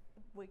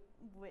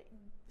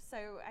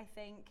 so I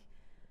think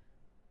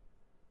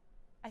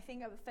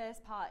the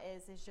first part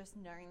is just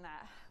knowing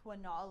that we're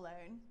not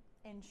alone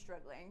in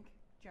struggling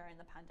during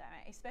the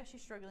pandemic, especially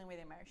struggling with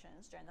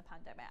emotions during the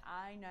pandemic.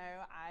 I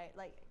know,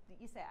 like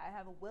you say, I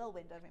have a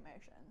whirlwind of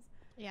emotions.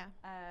 Yeah.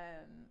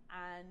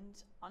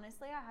 And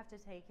honestly, I have to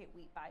take it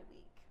week by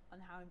week on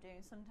how I'm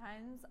doing.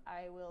 Sometimes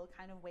I will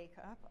kind of wake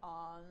up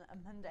on a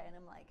Monday and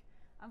I'm like,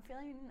 I'm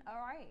feeling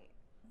all right.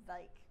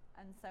 Like,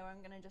 and so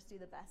I'm going to just do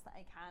the best that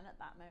I can at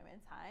that moment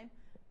in time.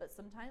 But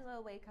sometimes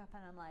I'll wake up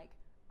and I'm like,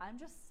 I'm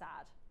just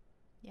sad.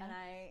 Yeah. And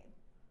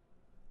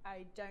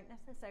I don't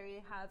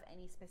necessarily have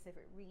any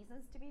specific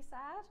reasons to be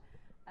sad,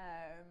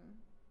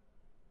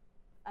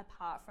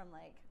 apart from,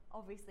 like,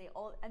 obviously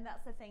all, and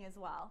that's the thing as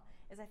well,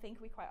 is I think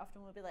we quite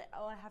often will be like,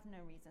 oh, I have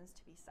no reasons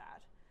to be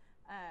sad,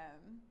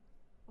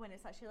 when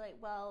it's actually like,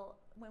 well,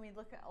 when we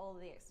look at all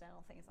the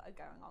external things that are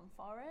going on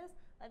for us,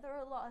 like, there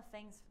are a lot of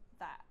things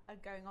that are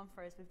going on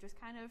for us. We've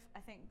just kind of, I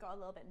think, got a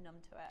little bit numb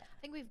to it. I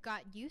think we've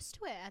got used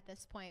to it at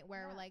this point,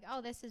 where we're like,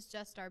 oh, this is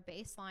just our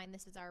baseline,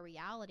 this is our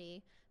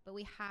reality. But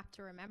we have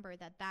to remember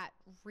that that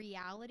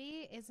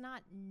reality is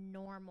not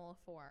normal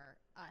for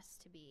us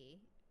to be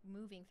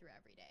moving through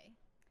every day.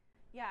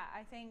 Yeah,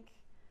 I think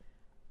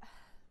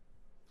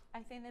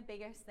the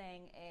biggest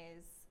thing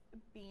is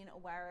being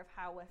aware of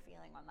how we're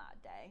feeling on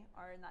that day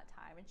or in that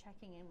time, and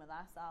checking in with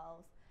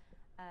ourselves,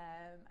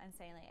 and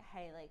saying, like,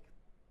 hey, like,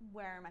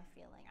 where am I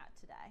feeling at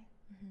today?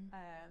 Mm-hmm.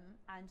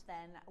 And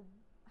then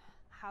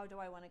how do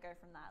I want to go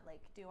from that? Like,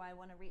 do I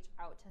want to reach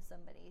out to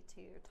somebody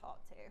to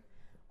talk to?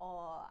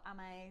 Or am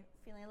I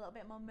feeling a little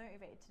bit more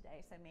motivated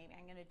today? So maybe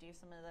I'm going to do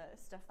some of the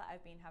stuff that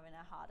I've been having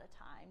a harder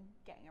time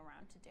getting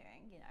around to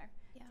doing, you know?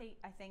 Yeah.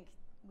 I think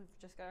we've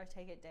just got to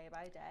take it day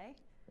by day.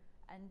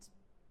 And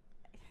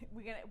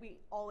we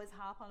always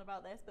harp on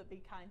about this, but be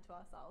kind to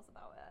ourselves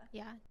about it.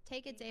 Yeah,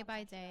 take it day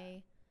by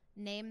day.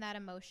 Name that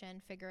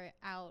emotion, figure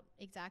out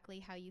exactly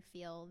how you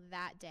feel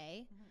that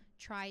day. Mm-hmm.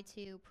 Try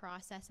to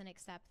process and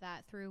accept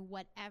that through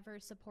whatever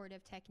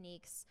supportive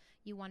techniques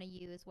you want to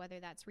use, whether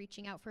that's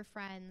reaching out for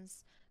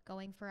friends,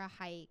 going for a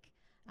hike,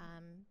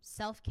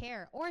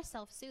 self-care, or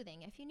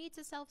self-soothing. If you need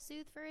to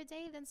self-soothe for a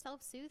day, then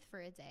self-soothe for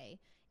a day.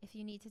 If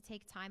you need to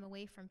take time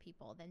away from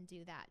people, then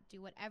do that.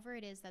 Do whatever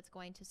it is that's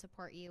going to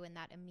support you in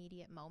that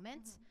immediate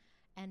moment,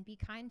 mm-hmm. and be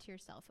kind to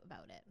yourself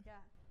about it. Yeah,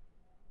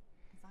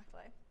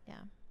 exactly.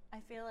 Yeah. I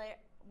feel like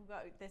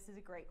this is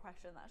a great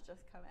question that's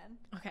just come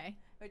in, Okay.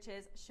 which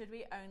is, should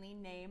we only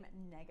name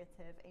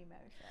negative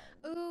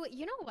emotions? Ooh,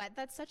 you know what?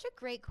 That's such a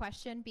great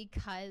question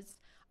because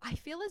I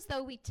feel as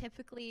though we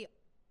typically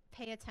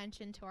pay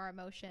attention to our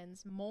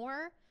emotions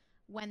more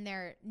when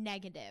they're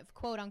negative,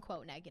 quote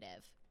unquote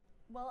negative.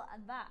 Well,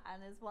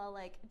 and as well,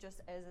 like,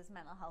 just as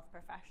mental health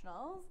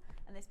professionals,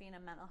 and this being a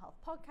mental health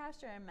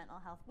podcast during Mental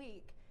Health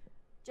Week,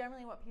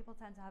 generally what people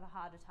tend to have a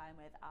harder time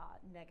with are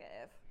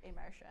negative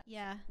emotions.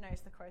 Yeah.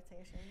 Notice the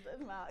quotations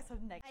and marks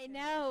of negative I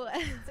know.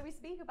 emotions. So we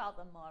speak about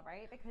them more,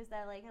 right? Because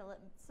they're like,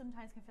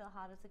 sometimes can feel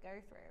harder to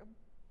go through.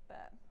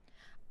 But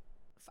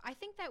I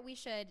think that we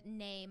should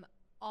name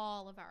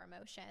all of our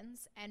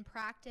emotions and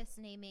practice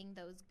naming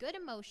those good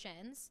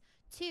emotions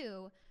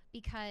too,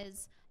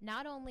 because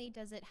not only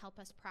does it help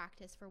us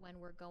practice for when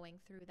we're going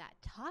through that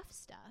tough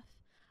stuff,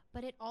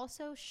 but it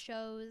also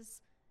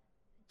shows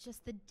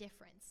just the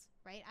difference,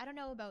 right? I don't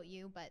know about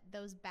you, but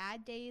those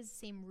bad days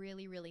seem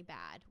really, really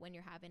bad when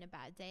you're having a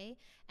bad day.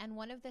 And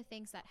one of the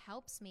things that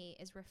helps me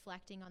is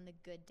reflecting on the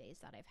good days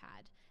that I've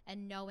had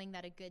and knowing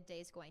that a good day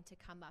is going to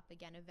come up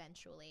again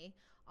eventually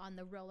on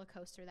the roller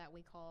coaster that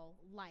we call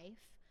life.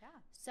 yeah.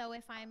 So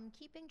if I'm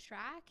keeping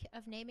track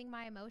of naming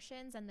my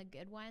emotions and the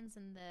good ones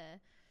and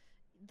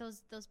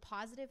those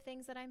positive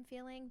things that I'm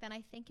feeling, then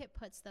I think it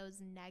puts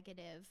those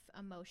negative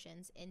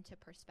emotions into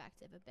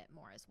perspective a bit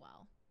more as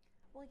well.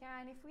 Well,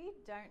 yeah, and if we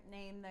don't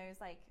name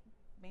those, like,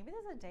 maybe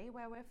there's a day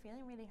where we're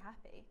feeling really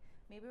happy.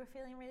 Maybe we're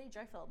feeling really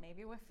joyful.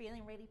 Maybe we're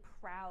feeling really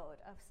proud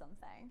of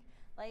something.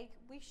 Like,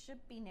 we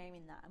should be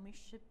naming that, and we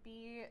should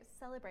be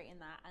celebrating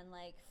that and,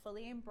 like,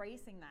 fully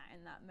embracing that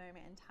in that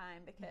moment in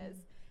time,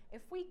 because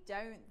if we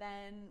don't,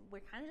 then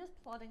we're kind of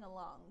just plodding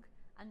along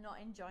and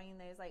not enjoying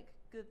those, like,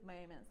 good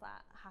moments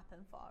that happen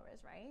for us,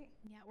 right?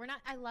 Yeah, we're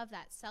not, I love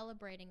that,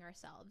 celebrating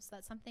ourselves.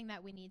 That's something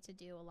that we need to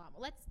do a lot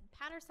more. Let's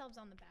pat ourselves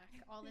on the back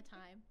all the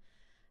time.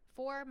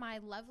 For my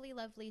lovely,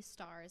 lovely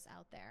stars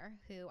out there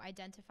who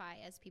identify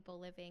as people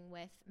living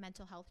with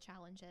mental health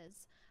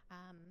challenges,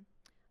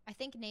 I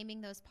think naming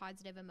those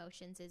positive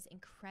emotions is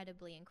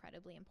incredibly,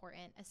 incredibly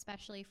important,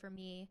 especially for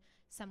me,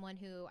 someone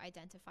who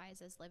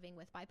identifies as living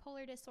with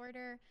bipolar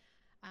disorder,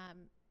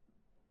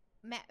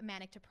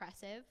 manic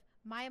depressive.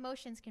 My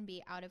emotions can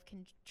be out of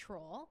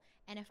control.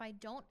 And if I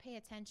don't pay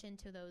attention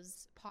to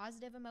those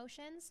positive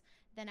emotions,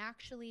 then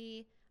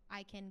actually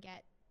I can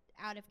get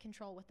out of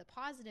control with the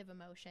positive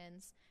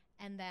emotions,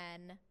 and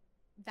then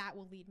that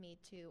will lead me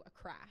to a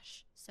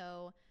crash.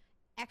 So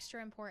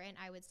extra important,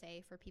 I would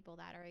say, for people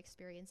that are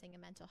experiencing a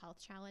mental health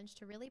challenge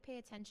to really pay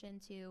attention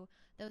to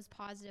those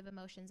positive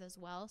emotions as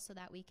well, so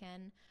that we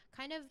can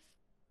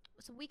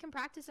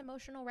practice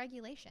emotional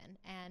regulation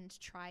and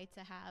try to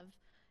have,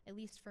 at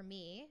least for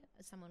me,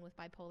 as someone with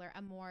bipolar,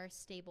 a more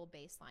stable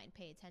baseline.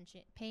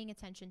 Paying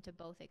attention to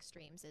both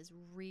extremes is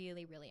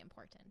really, really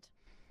important.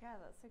 Yeah,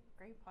 that's a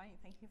great point.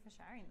 Thank you for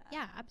sharing that.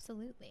 Yeah,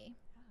 absolutely.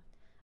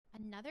 Yeah.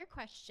 Another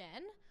question,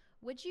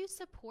 would you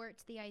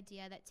support the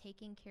idea that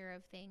taking care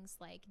of things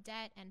like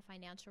debt and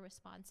financial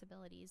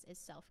responsibilities is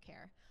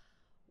self-care?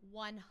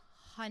 100%.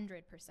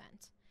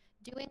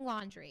 Doing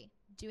laundry,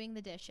 doing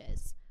the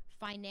dishes,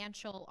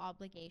 financial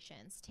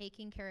obligations,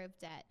 taking care of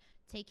debt,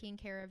 taking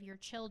care of your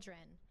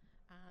children,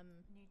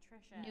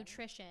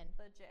 nutrition,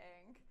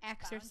 budgeting,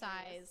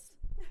 exercise,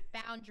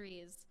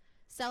 boundaries,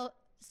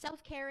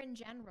 self-care in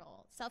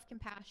general,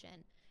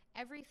 self-compassion,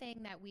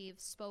 everything that we've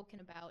spoken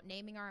about,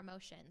 naming our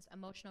emotions,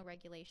 emotional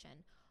regulation,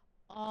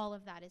 all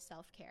of that is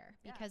self-care,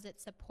 because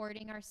it's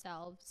supporting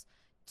ourselves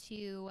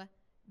to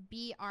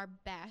be our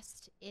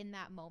best in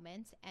that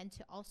moment and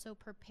to also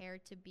prepare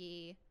to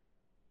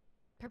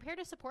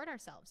support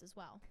ourselves as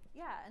well.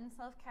 Yeah, and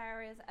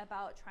self-care is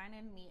about trying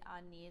to meet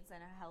our needs in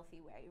a healthy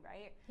way,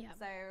 right? Yeah.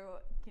 So,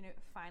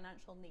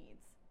 financial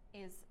needs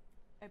is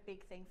a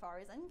big thing for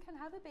us and can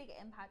have a big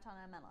impact on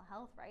our mental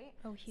health, right?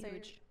 Oh,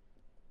 huge.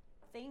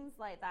 So, things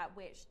like that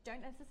which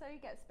don't necessarily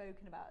get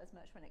spoken about as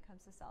much when it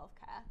comes to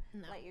self-care.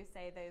 No. Like you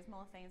say, there's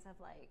more things of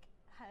like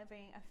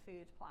having a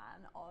food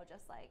plan, or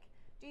just like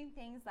doing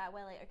things that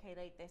we're like, okay,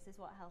 like this is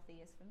what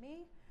healthy is for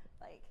me.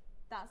 Like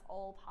that's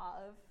all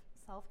part of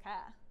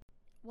self-care.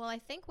 Well, I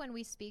think when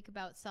we speak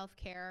about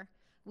self-care,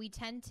 we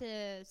tend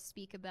to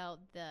speak about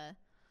the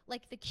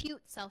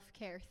cute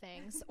self-care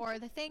things or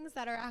the things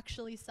that are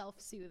actually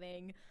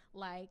self-soothing,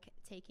 like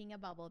taking a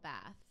bubble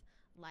bath,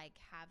 like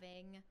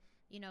having,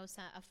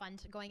 a fun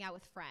going out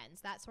with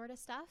friends. That sort of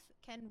stuff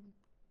can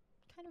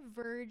kind of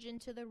verge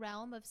into the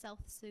realm of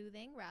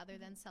self-soothing rather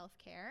than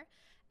self-care.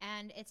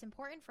 And it's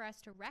important for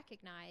us to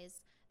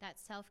recognize that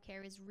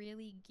self-care is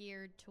really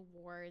geared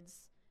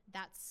towards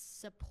that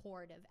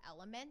supportive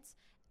element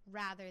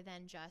rather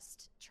than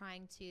just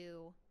trying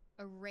to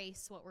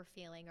erase what we're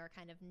feeling or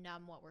kind of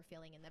numb what we're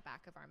feeling in the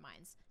back of our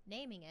minds.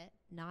 Naming it,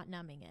 not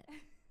numbing it.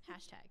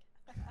 Hashtag.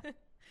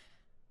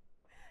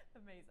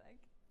 Amazing.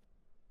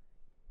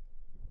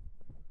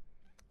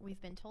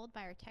 We've been told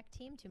by our tech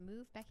team to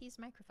move Becky's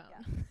microphone.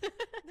 Yeah.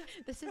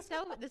 This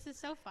is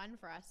so fun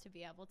for us to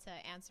be able to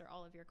answer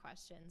all of your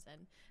questions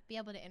and be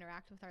able to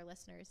interact with our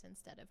listeners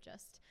instead of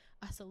just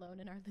us alone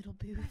in our little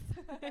booth.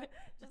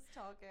 Just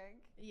talking.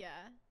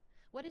 Yeah.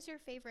 What is your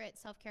favorite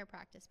self-care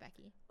practice,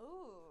 Becky?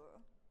 Ooh.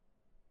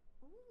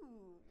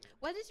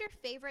 What is your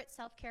favorite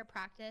self-care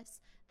practice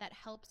that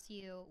helps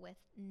you with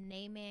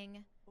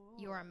naming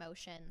your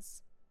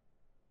emotions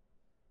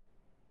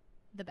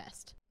the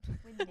best?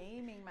 With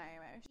naming my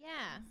emotions.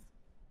 Yeah.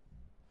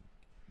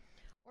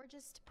 Or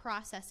just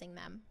processing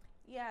them.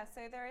 Yeah,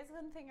 so there is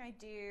one thing I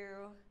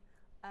do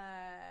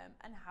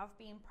and have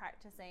been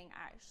practicing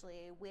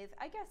actually with,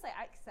 I guess, like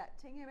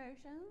accepting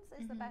emotions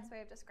is the best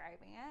way of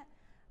describing it.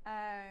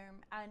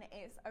 And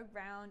it's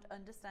around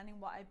understanding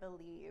what I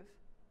believe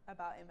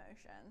about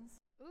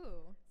emotions.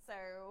 Ooh.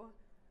 So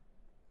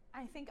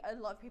I think a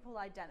lot of people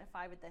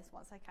identify with this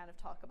once I kind of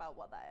talk about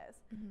what that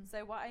is.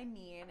 So what I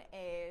mean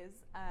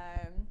is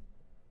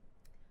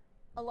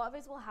a lot of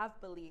us will have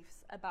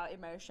beliefs about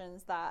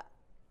emotions that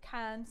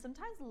can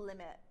sometimes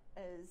limit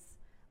us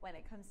when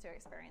it comes to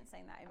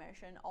experiencing that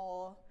emotion,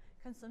 or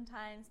can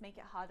sometimes make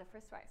it harder for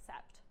us to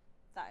accept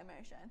that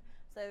emotion.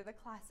 So the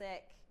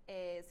classic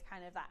is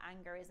kind of that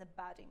anger is a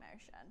bad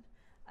emotion.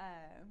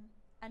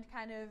 And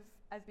kind of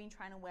I've been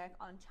trying to work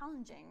on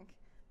challenging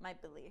my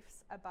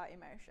beliefs about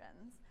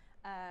emotions.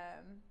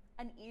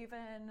 And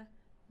even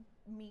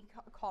me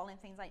calling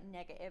things like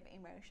negative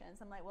emotions,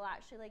 I'm like, well,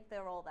 actually, like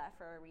they're all there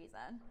for a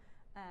reason.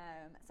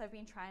 So I've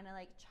been trying to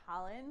like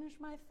challenge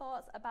my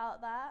thoughts about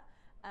that.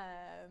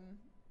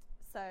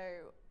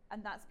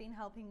 And that's been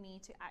helping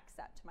me to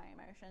accept my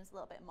emotions a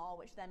little bit more,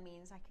 which then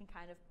means I can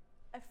kind of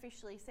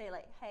officially say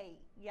like, hey,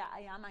 yeah,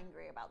 I am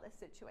angry about this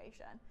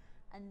situation,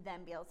 and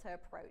then be able to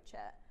approach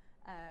it,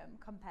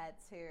 compared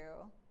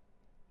to,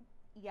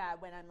 yeah,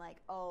 when I'm like,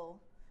 oh,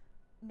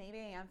 maybe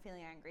I am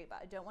feeling angry, but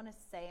I don't want to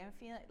say I'm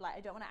feeling, like, I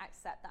don't want to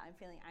accept that I'm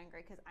feeling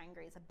angry because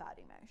angry is a bad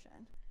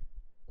emotion.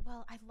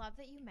 Well, I love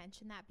that you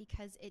mentioned that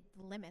because it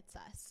limits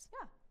us.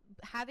 Yeah.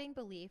 Having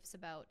beliefs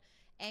about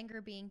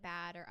anger being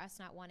bad, or us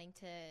not wanting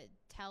to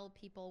tell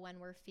people when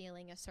we're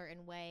feeling a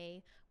certain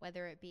way,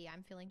 whether it be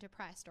I'm feeling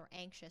depressed or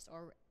anxious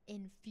or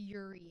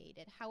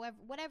infuriated, however,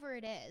 whatever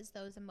it is,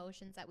 those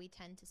emotions that we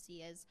tend to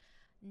see as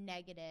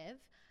negative,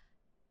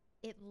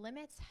 it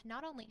limits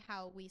not only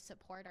how we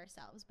support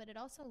ourselves, but it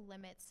also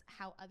limits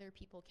how other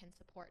people can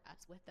support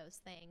us with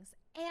those things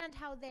and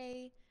how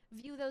they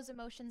view those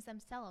emotions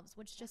themselves,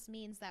 which just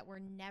means that we're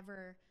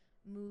never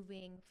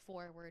moving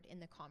forward in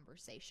the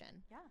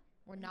conversation. Yeah.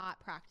 We're not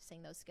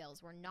practicing those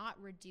skills. We're not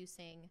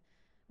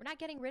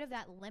getting rid of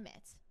that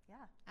limit.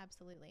 Yeah.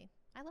 Absolutely.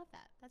 I love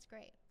that. That's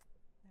great.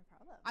 No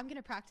problem. I'm going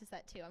to practice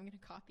that too. I'm going to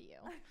copy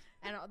you.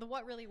 And the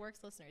What Really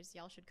Works listeners,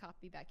 y'all should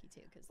copy Becky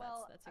too, because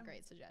that's a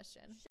great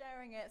suggestion.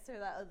 Sharing it so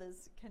that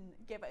others can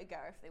give it a go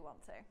if they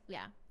want to.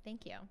 Yeah.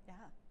 Thank you. Yeah.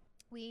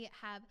 We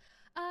have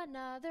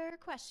another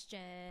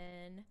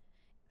question.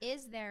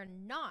 Is there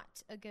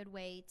not a good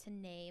way to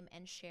name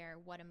and share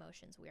what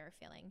emotions we are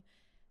feeling?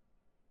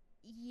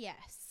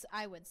 Yes,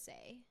 I would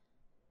say.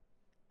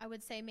 I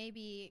would say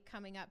maybe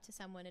coming up to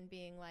someone and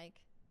being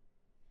like,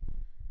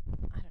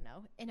 I don't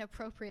know,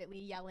 inappropriately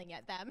yelling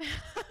at them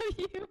how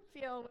you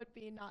feel would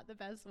be not the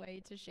best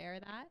way to share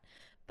that.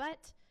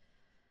 But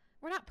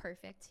we're not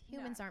perfect.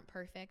 Humans aren't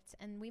perfect,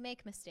 and we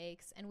make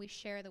mistakes, and we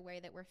share the way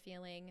that we're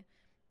feeling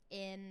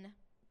in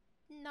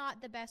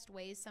not the best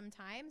ways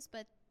sometimes,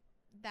 but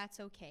that's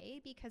okay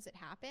because it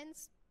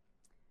happens.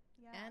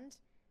 Yeah. And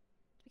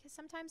because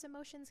sometimes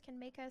emotions can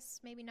make us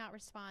maybe not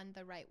respond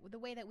the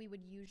way that we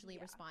would usually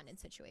respond in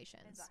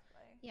situations.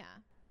 Exactly.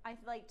 Yeah. I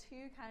feel like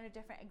two kind of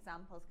different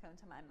examples come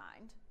to my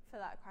mind for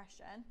that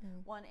question.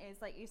 One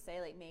is, like you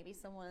say, like maybe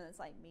someone has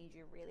like made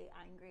you really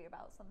angry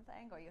about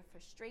something, or you're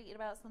frustrated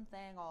about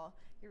something, or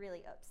you're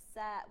really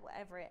upset,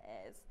 whatever it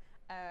is.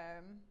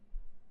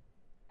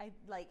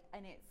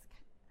 And it's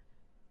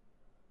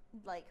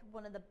like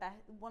one of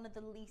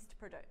the least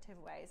productive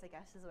ways, I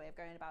guess, is the way of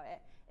going about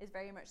it, is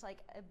very much like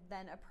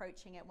then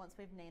approaching it once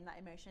we've named that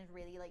emotion,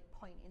 really like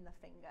pointing the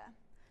finger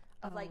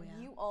of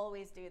you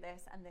always do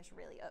this and this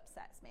really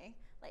upsets me.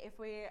 Like if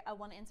we are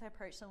wanting to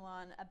approach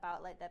someone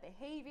about like their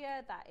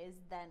behavior that is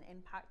then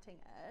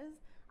impacting us,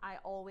 I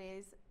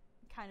always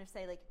kind of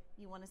say like,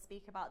 you want to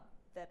speak about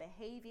the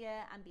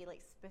behavior and be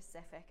like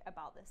specific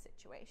about the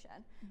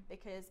situation.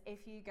 Because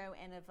if you go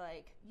in of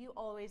like, you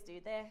always do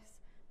this,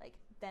 like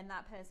then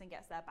that person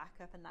gets their back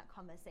up and that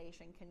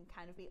conversation can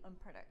kind of be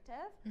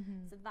unproductive.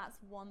 So that's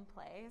one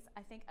place.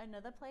 I think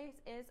another place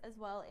is as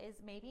well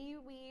is maybe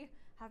we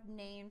have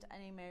named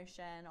an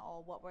emotion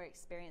or what we're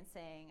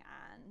experiencing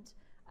and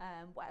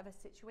whatever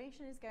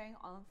situation is going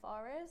on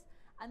for us,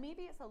 and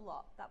maybe it's a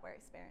lot that we're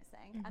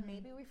experiencing, and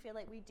maybe we feel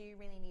like we do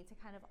really need to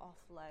kind of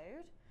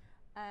offload.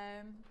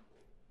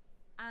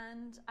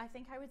 And I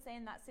think I would say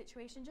in that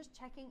situation, just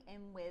checking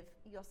in with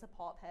your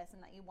support person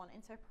that you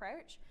wanting to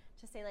approach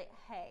to say like,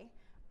 hey,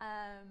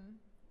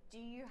 do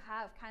you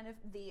have kind of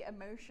the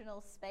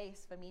emotional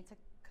space for me to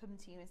come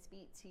to you and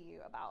speak to you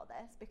about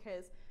this?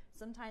 Because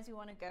Sometimes we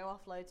want to go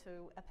offload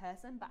to a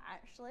person, but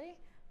actually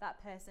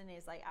that person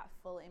is like at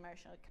full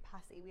emotional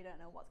capacity. We don't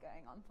know what's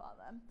going on for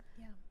them.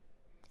 Yeah.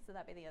 So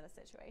that'd be the other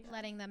situation.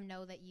 Letting them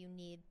know that you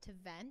need to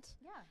vent,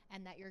 Yeah.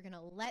 and that you're going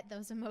to let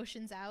those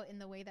emotions out in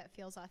the way that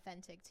feels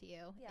authentic to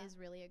you Yeah. is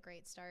really a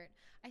great start.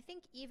 I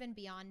think even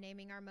beyond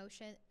naming our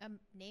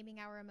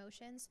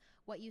emotions,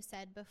 what you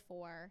said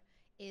before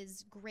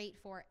is great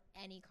for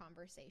any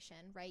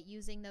conversation, right?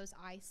 Using those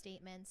I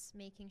statements,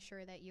 making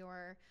sure that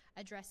you're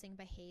addressing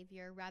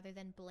behavior rather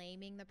than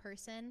blaming the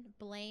person.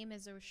 Blame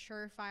is a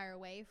surefire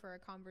way for a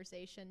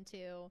conversation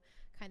to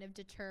kind of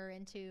deter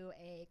into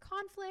a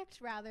conflict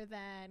rather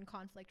than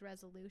conflict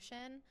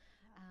resolution.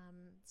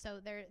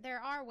 So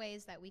there are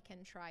ways that we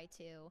can try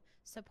to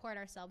support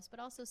ourselves, but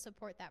also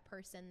support that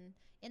person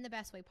in the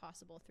best way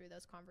possible through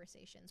those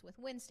conversations with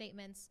win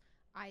statements,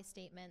 I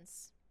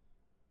statements,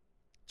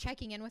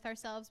 checking in with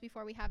ourselves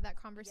before we have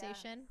that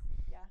conversation.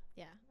 Yes.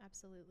 Yeah,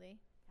 absolutely.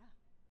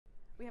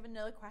 We have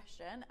another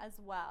question as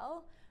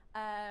well.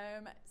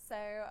 So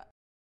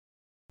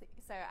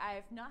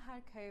I've not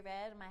had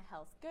COVID, my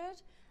health's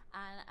good,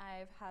 and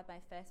I've had my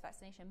first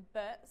vaccination,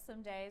 but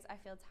some days I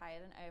feel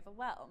tired and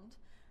overwhelmed.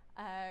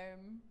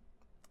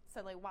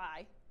 So like,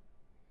 why?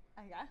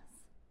 I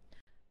guess.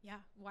 Yeah,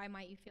 why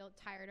might you feel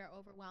tired or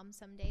overwhelmed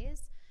some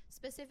days?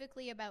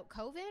 Specifically about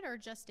COVID or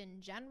just in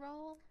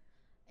general?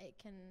 It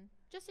can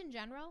just in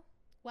general.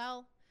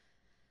 Well,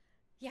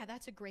 yeah,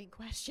 that's a great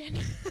question.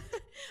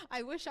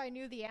 I wish I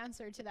knew the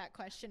answer to that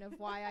question of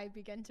why I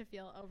begin to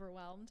feel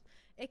overwhelmed.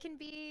 It can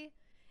be,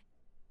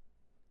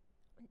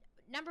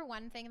 number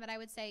one thing that I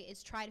would say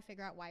is try to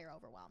figure out why you're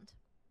overwhelmed.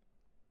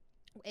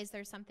 Is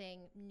there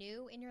something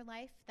new in your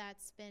life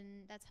that's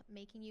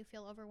making you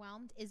feel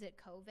overwhelmed? Is it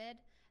COVID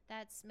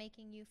that's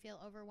making you feel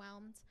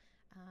overwhelmed?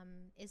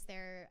 Is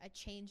there a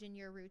change in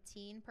your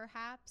routine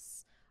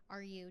perhaps?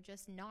 Are you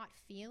just not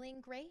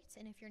feeling great?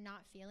 And if you're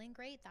not feeling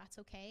great, that's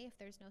okay. If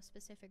there's no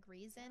specific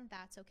reason,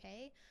 that's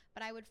okay.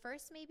 But I would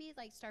first maybe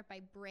like start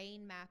by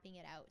brain mapping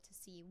it out to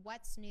see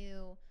what's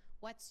new,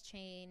 what's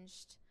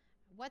changed,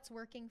 what's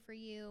working for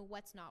you,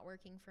 what's not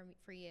working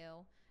for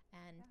you,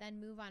 and then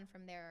move on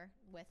from there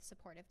with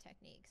supportive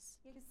techniques.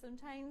 Yeah, because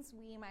sometimes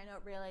we might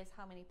not realize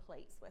how many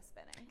plates we're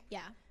spinning.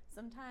 Yeah.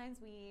 Sometimes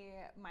we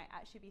might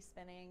actually be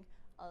spinning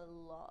a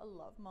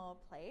lot more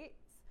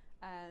plates.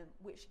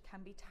 Which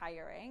can be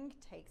tiring,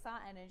 takes our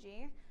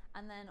energy,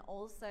 and then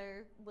also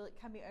it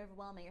can be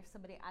overwhelming if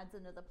somebody adds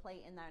another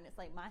plate in there and it's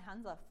like, my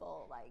hands are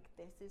full, like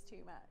this is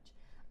too much.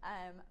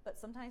 But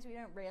sometimes we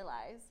don't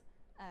realize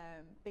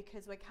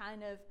because we're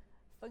kind of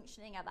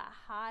functioning at that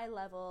high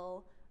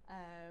level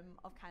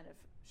of kind of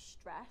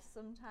stress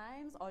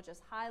sometimes, or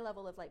just high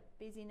level of like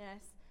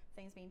busyness,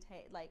 things being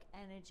like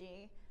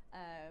energy,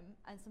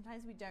 and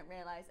sometimes we don't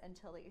realize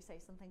until like you say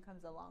something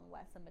comes along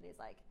where somebody's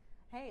like,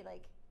 hey,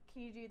 like,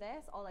 can you do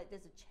this? Or like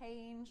there's a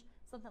change,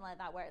 something like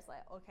that, where it's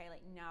like, okay,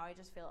 like now I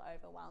just feel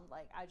overwhelmed.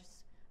 Like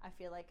I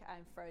feel like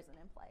I'm frozen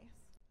in place.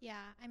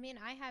 Yeah, I mean,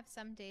 I have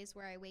some days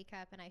where I wake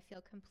up and I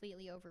feel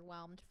completely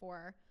overwhelmed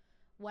for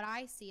what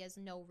I see as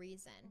no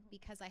reason,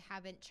 because I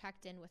haven't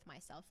checked in with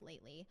myself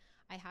lately.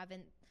 I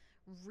haven't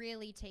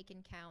really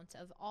taken count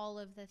of all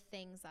of the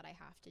things that I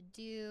have to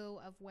do,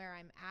 of where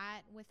I'm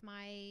at with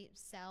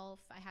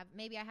myself.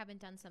 Maybe I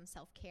haven't done some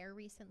self-care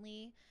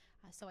recently.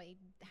 So I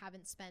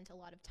haven't spent a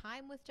lot of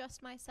time with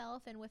just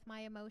myself and with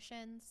my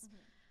emotions.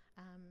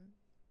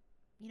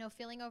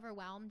 Feeling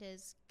overwhelmed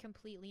is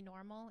completely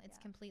normal. It's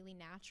completely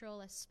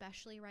natural,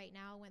 especially right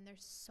now when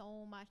there's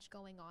so much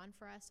going on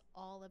for us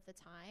all of the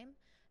time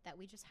that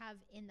we just have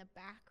in the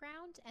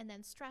background, and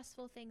then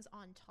stressful things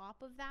on top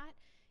of that.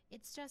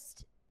 It's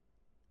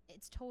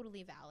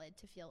totally valid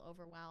to feel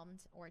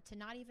overwhelmed or to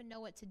not even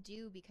know what to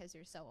do because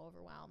you're so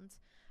overwhelmed.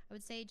 I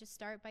would say just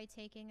start by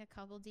taking a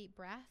couple deep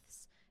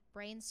breaths,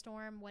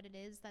 brainstorm what it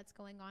is that's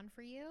going on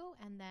for you,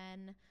 and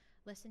then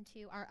listen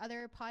to our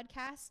other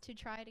podcasts to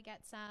try to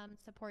get some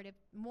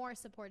more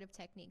supportive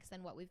techniques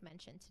than what we've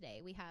mentioned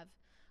today. We have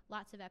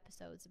lots of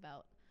episodes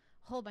about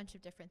a whole bunch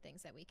of different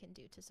things that we can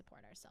do to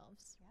support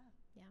ourselves.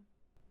 Yeah.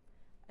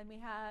 And we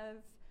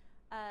have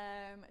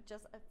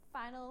just a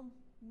final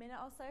minute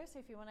or so. So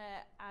if you want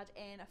to add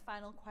in a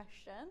final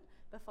question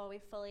before we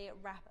fully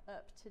wrap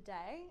up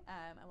today,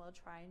 and we'll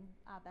try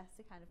our best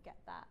to kind of get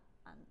that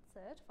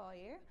answered for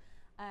you.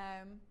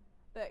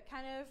 But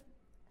kind of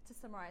to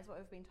summarize what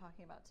we've been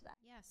talking about today.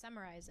 Yeah,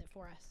 summarize it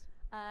for us.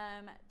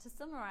 To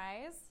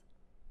summarize,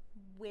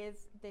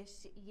 with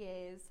this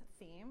year's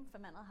theme for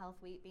Mental Health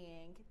Week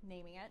being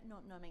naming it,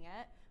 not numbing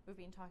it, we've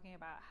been talking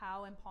about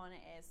how important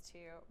it is to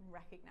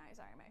recognize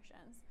our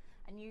emotions.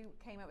 And you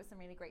came up with some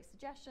really great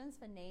suggestions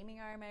for naming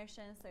our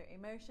emotions, so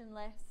emotion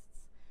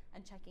lists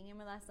and checking in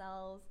with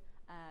ourselves.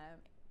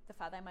 The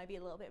fact that I might be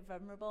a little bit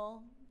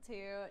vulnerable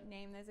to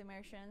name those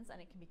emotions, and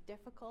it can be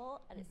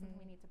difficult, and it's something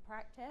we need to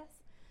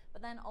practice.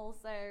 But then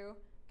also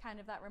kind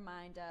of that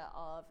reminder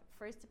of,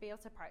 for us to be able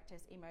to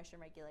practice emotion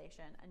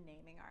regulation and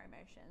naming our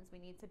emotions, we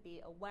need to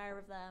be aware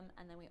of them,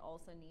 and then we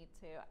also need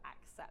to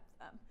accept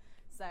them.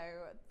 So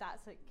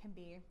it can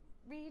be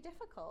really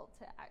difficult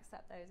to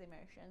accept those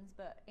emotions,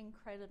 but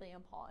incredibly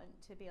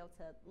important to be able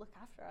to look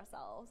after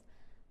ourselves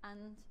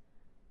and,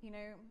 you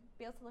know,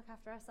 be able to look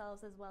after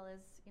ourselves as well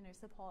as, you know,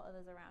 support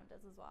others around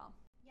us as well.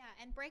 Yeah,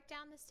 and break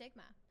down the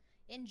stigma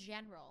in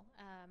general,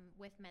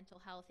 with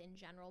mental health in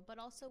general, but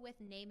also with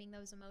naming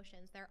those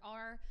emotions. There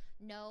are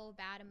no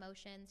bad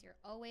emotions. You're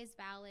always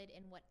valid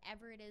in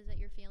whatever it is that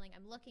you're feeling.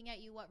 I'm looking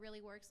at you, What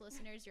Really Works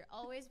listeners. You're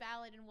always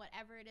valid in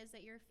whatever it is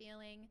that you're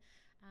feeling.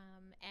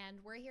 And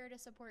we're here to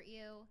support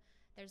you.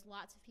 There's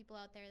lots of people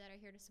out there that are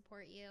here to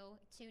support you.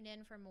 Tune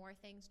in for more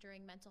things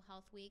during Mental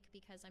Health Week,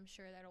 because I'm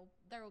sure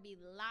there will be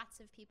lots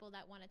of people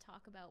that want to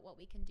talk about what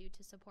we can do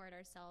to support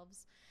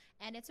ourselves.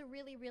 And it's a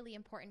really, really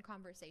important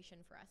conversation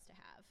for us to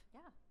have.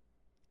 Yeah.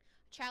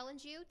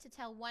 Challenge you to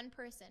tell one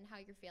person how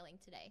you're feeling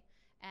today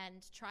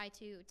and try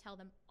to tell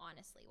them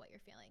honestly what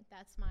you're feeling.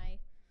 That's my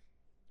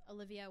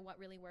Olivia What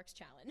Really Works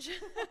challenge.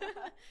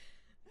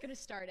 I'm going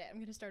to start it. I'm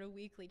going to start a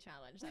weekly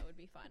challenge. That would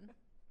be fun.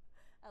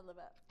 I love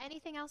it.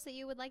 Anything else that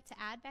you would like to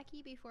add,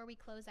 Becky, before we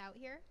close out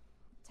here?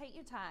 Take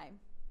your time.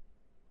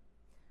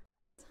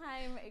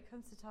 Time it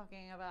comes to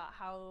talking about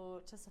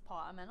how to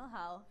support our mental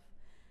health,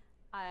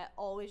 I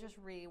always just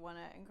really want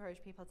to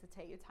encourage people to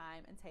take your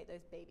time and take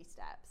those baby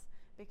steps,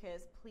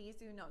 because please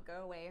do not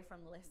go away from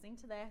listening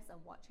to this and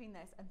watching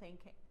this and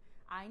thinking,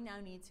 I now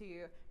need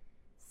to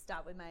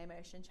start with my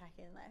emotion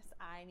check-in list.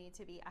 I need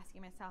to be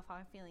asking myself how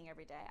I'm feeling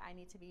every day. I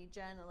need to be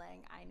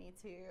journaling. I need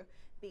to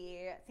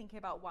be thinking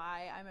about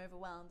why I'm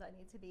overwhelmed. I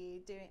need to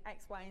be doing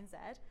X, Y, and Z.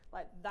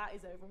 Like, that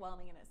is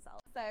overwhelming in itself.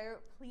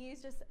 So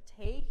please just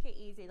take it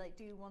easy. Like,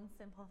 do one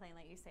simple thing,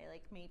 like you say,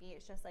 like maybe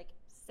it's just like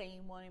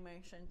saying one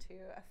emotion to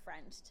a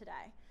friend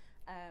today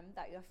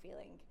that you're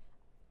feeling.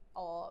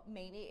 Or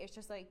maybe it's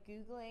just like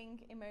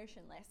Googling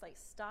emotion lists. Like,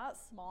 start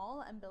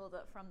small and build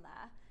up from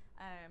there.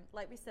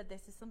 Like we said,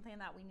 this is something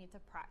that we need to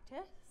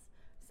practice.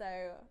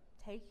 So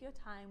take your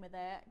time with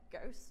it,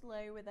 go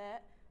slow with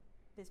it.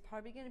 There's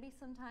probably going to be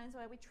some times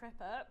where we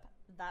trip up.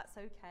 That's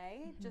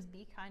okay. Mm-hmm. Just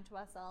be kind to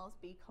ourselves,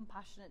 be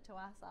compassionate to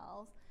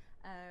ourselves.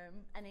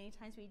 And any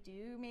times we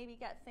do maybe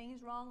get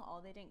things wrong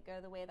or they didn't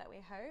go the way that we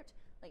hoped,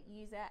 like,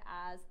 use it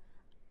as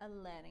a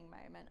learning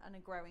moment and a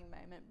growing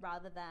moment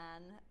rather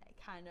than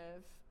kind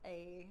of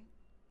a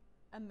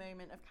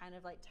moment of kind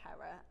of like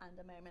terror and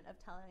a moment of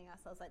telling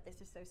ourselves like,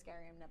 this is so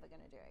scary, I'm never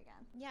going to do it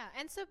again. Yeah,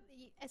 and so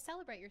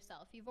celebrate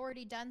yourself. You've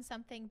already done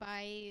something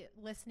by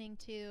listening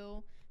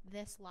to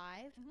this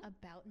live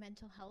about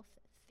mental health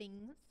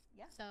things.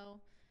 Yeah.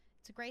 So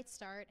it's a great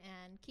start,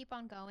 and keep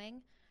on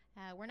going.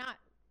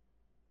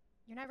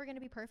 You're never going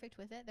to be perfect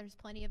with it. There's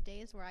plenty of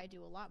days where I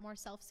do a lot more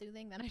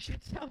self-soothing than I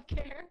should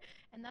self-care,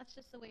 and that's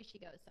just the way she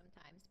goes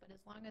sometimes. But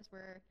as long as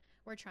we're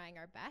trying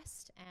our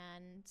best,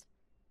 and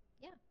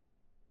yeah.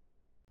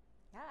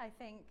 Yeah, I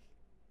think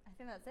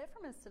that's it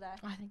from us today.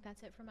 I think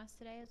that's it from us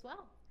today as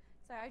well.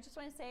 So I just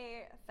want to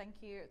say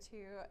thank you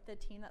to the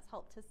team that's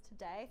helped us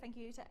today. Thank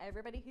you to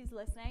everybody who's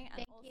listening.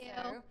 And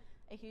also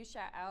a huge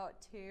shout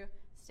out to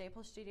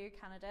Staples Studio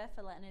Canada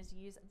for letting us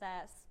use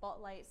their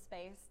spotlight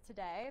space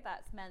today.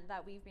 That's meant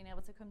that we've been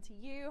able to come to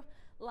you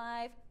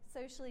live,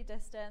 socially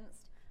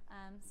distanced.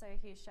 So a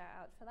huge shout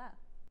out for that.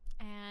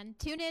 And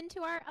tune in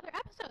to our other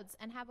episodes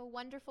and have a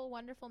wonderful,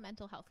 wonderful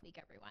mental health week,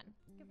 everyone.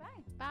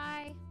 Goodbye.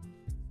 Bye.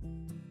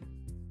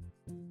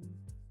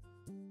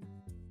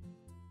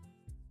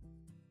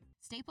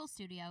 Staples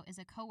Studio is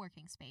a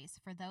co-working space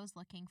for those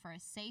looking for a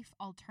safe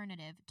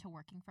alternative to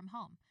working from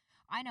home.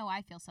 I know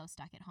I feel so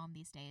stuck at home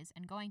these days,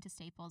 and going to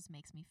Staples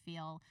makes me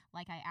feel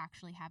like I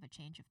actually have a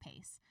change of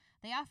pace.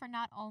 They offer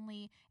not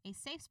only a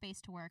safe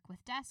space to work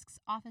with desks,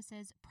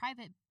 offices,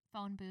 private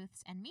phone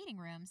booths, and meeting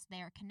rooms,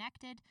 they are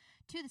connected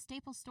to the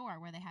Staples store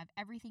where they have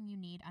everything you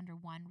need under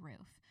one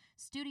roof.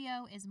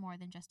 Studio is more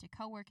than just a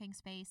co-working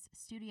space.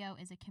 Studio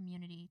is a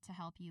community to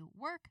help you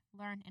work,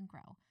 learn, and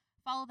grow.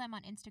 Follow them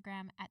on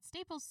Instagram at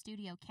Staples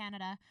Studio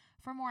Canada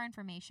for more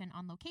information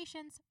on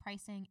locations,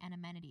 pricing, and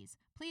amenities.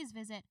 Please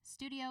visit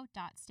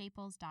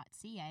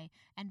studio.staples.ca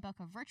and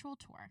book a virtual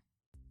tour.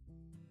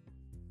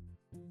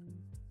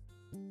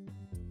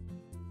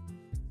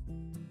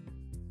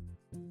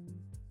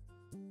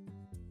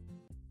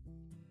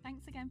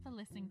 Thanks again for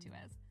listening to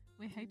us.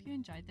 We hope you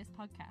enjoyed this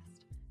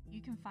podcast.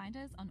 You can find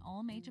us on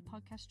all major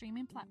podcast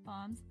streaming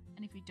platforms,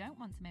 and if you don't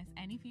want to miss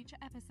any future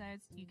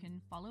episodes, you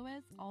can follow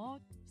us or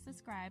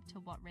subscribe to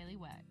What Really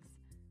Works.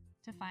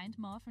 To find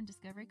more from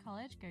Discovery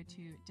College, go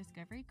to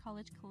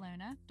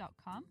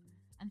discoverycollegekelowna.com,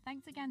 and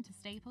thanks again to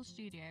Staples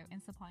Studio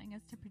in supporting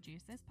us to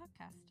produce this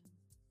podcast.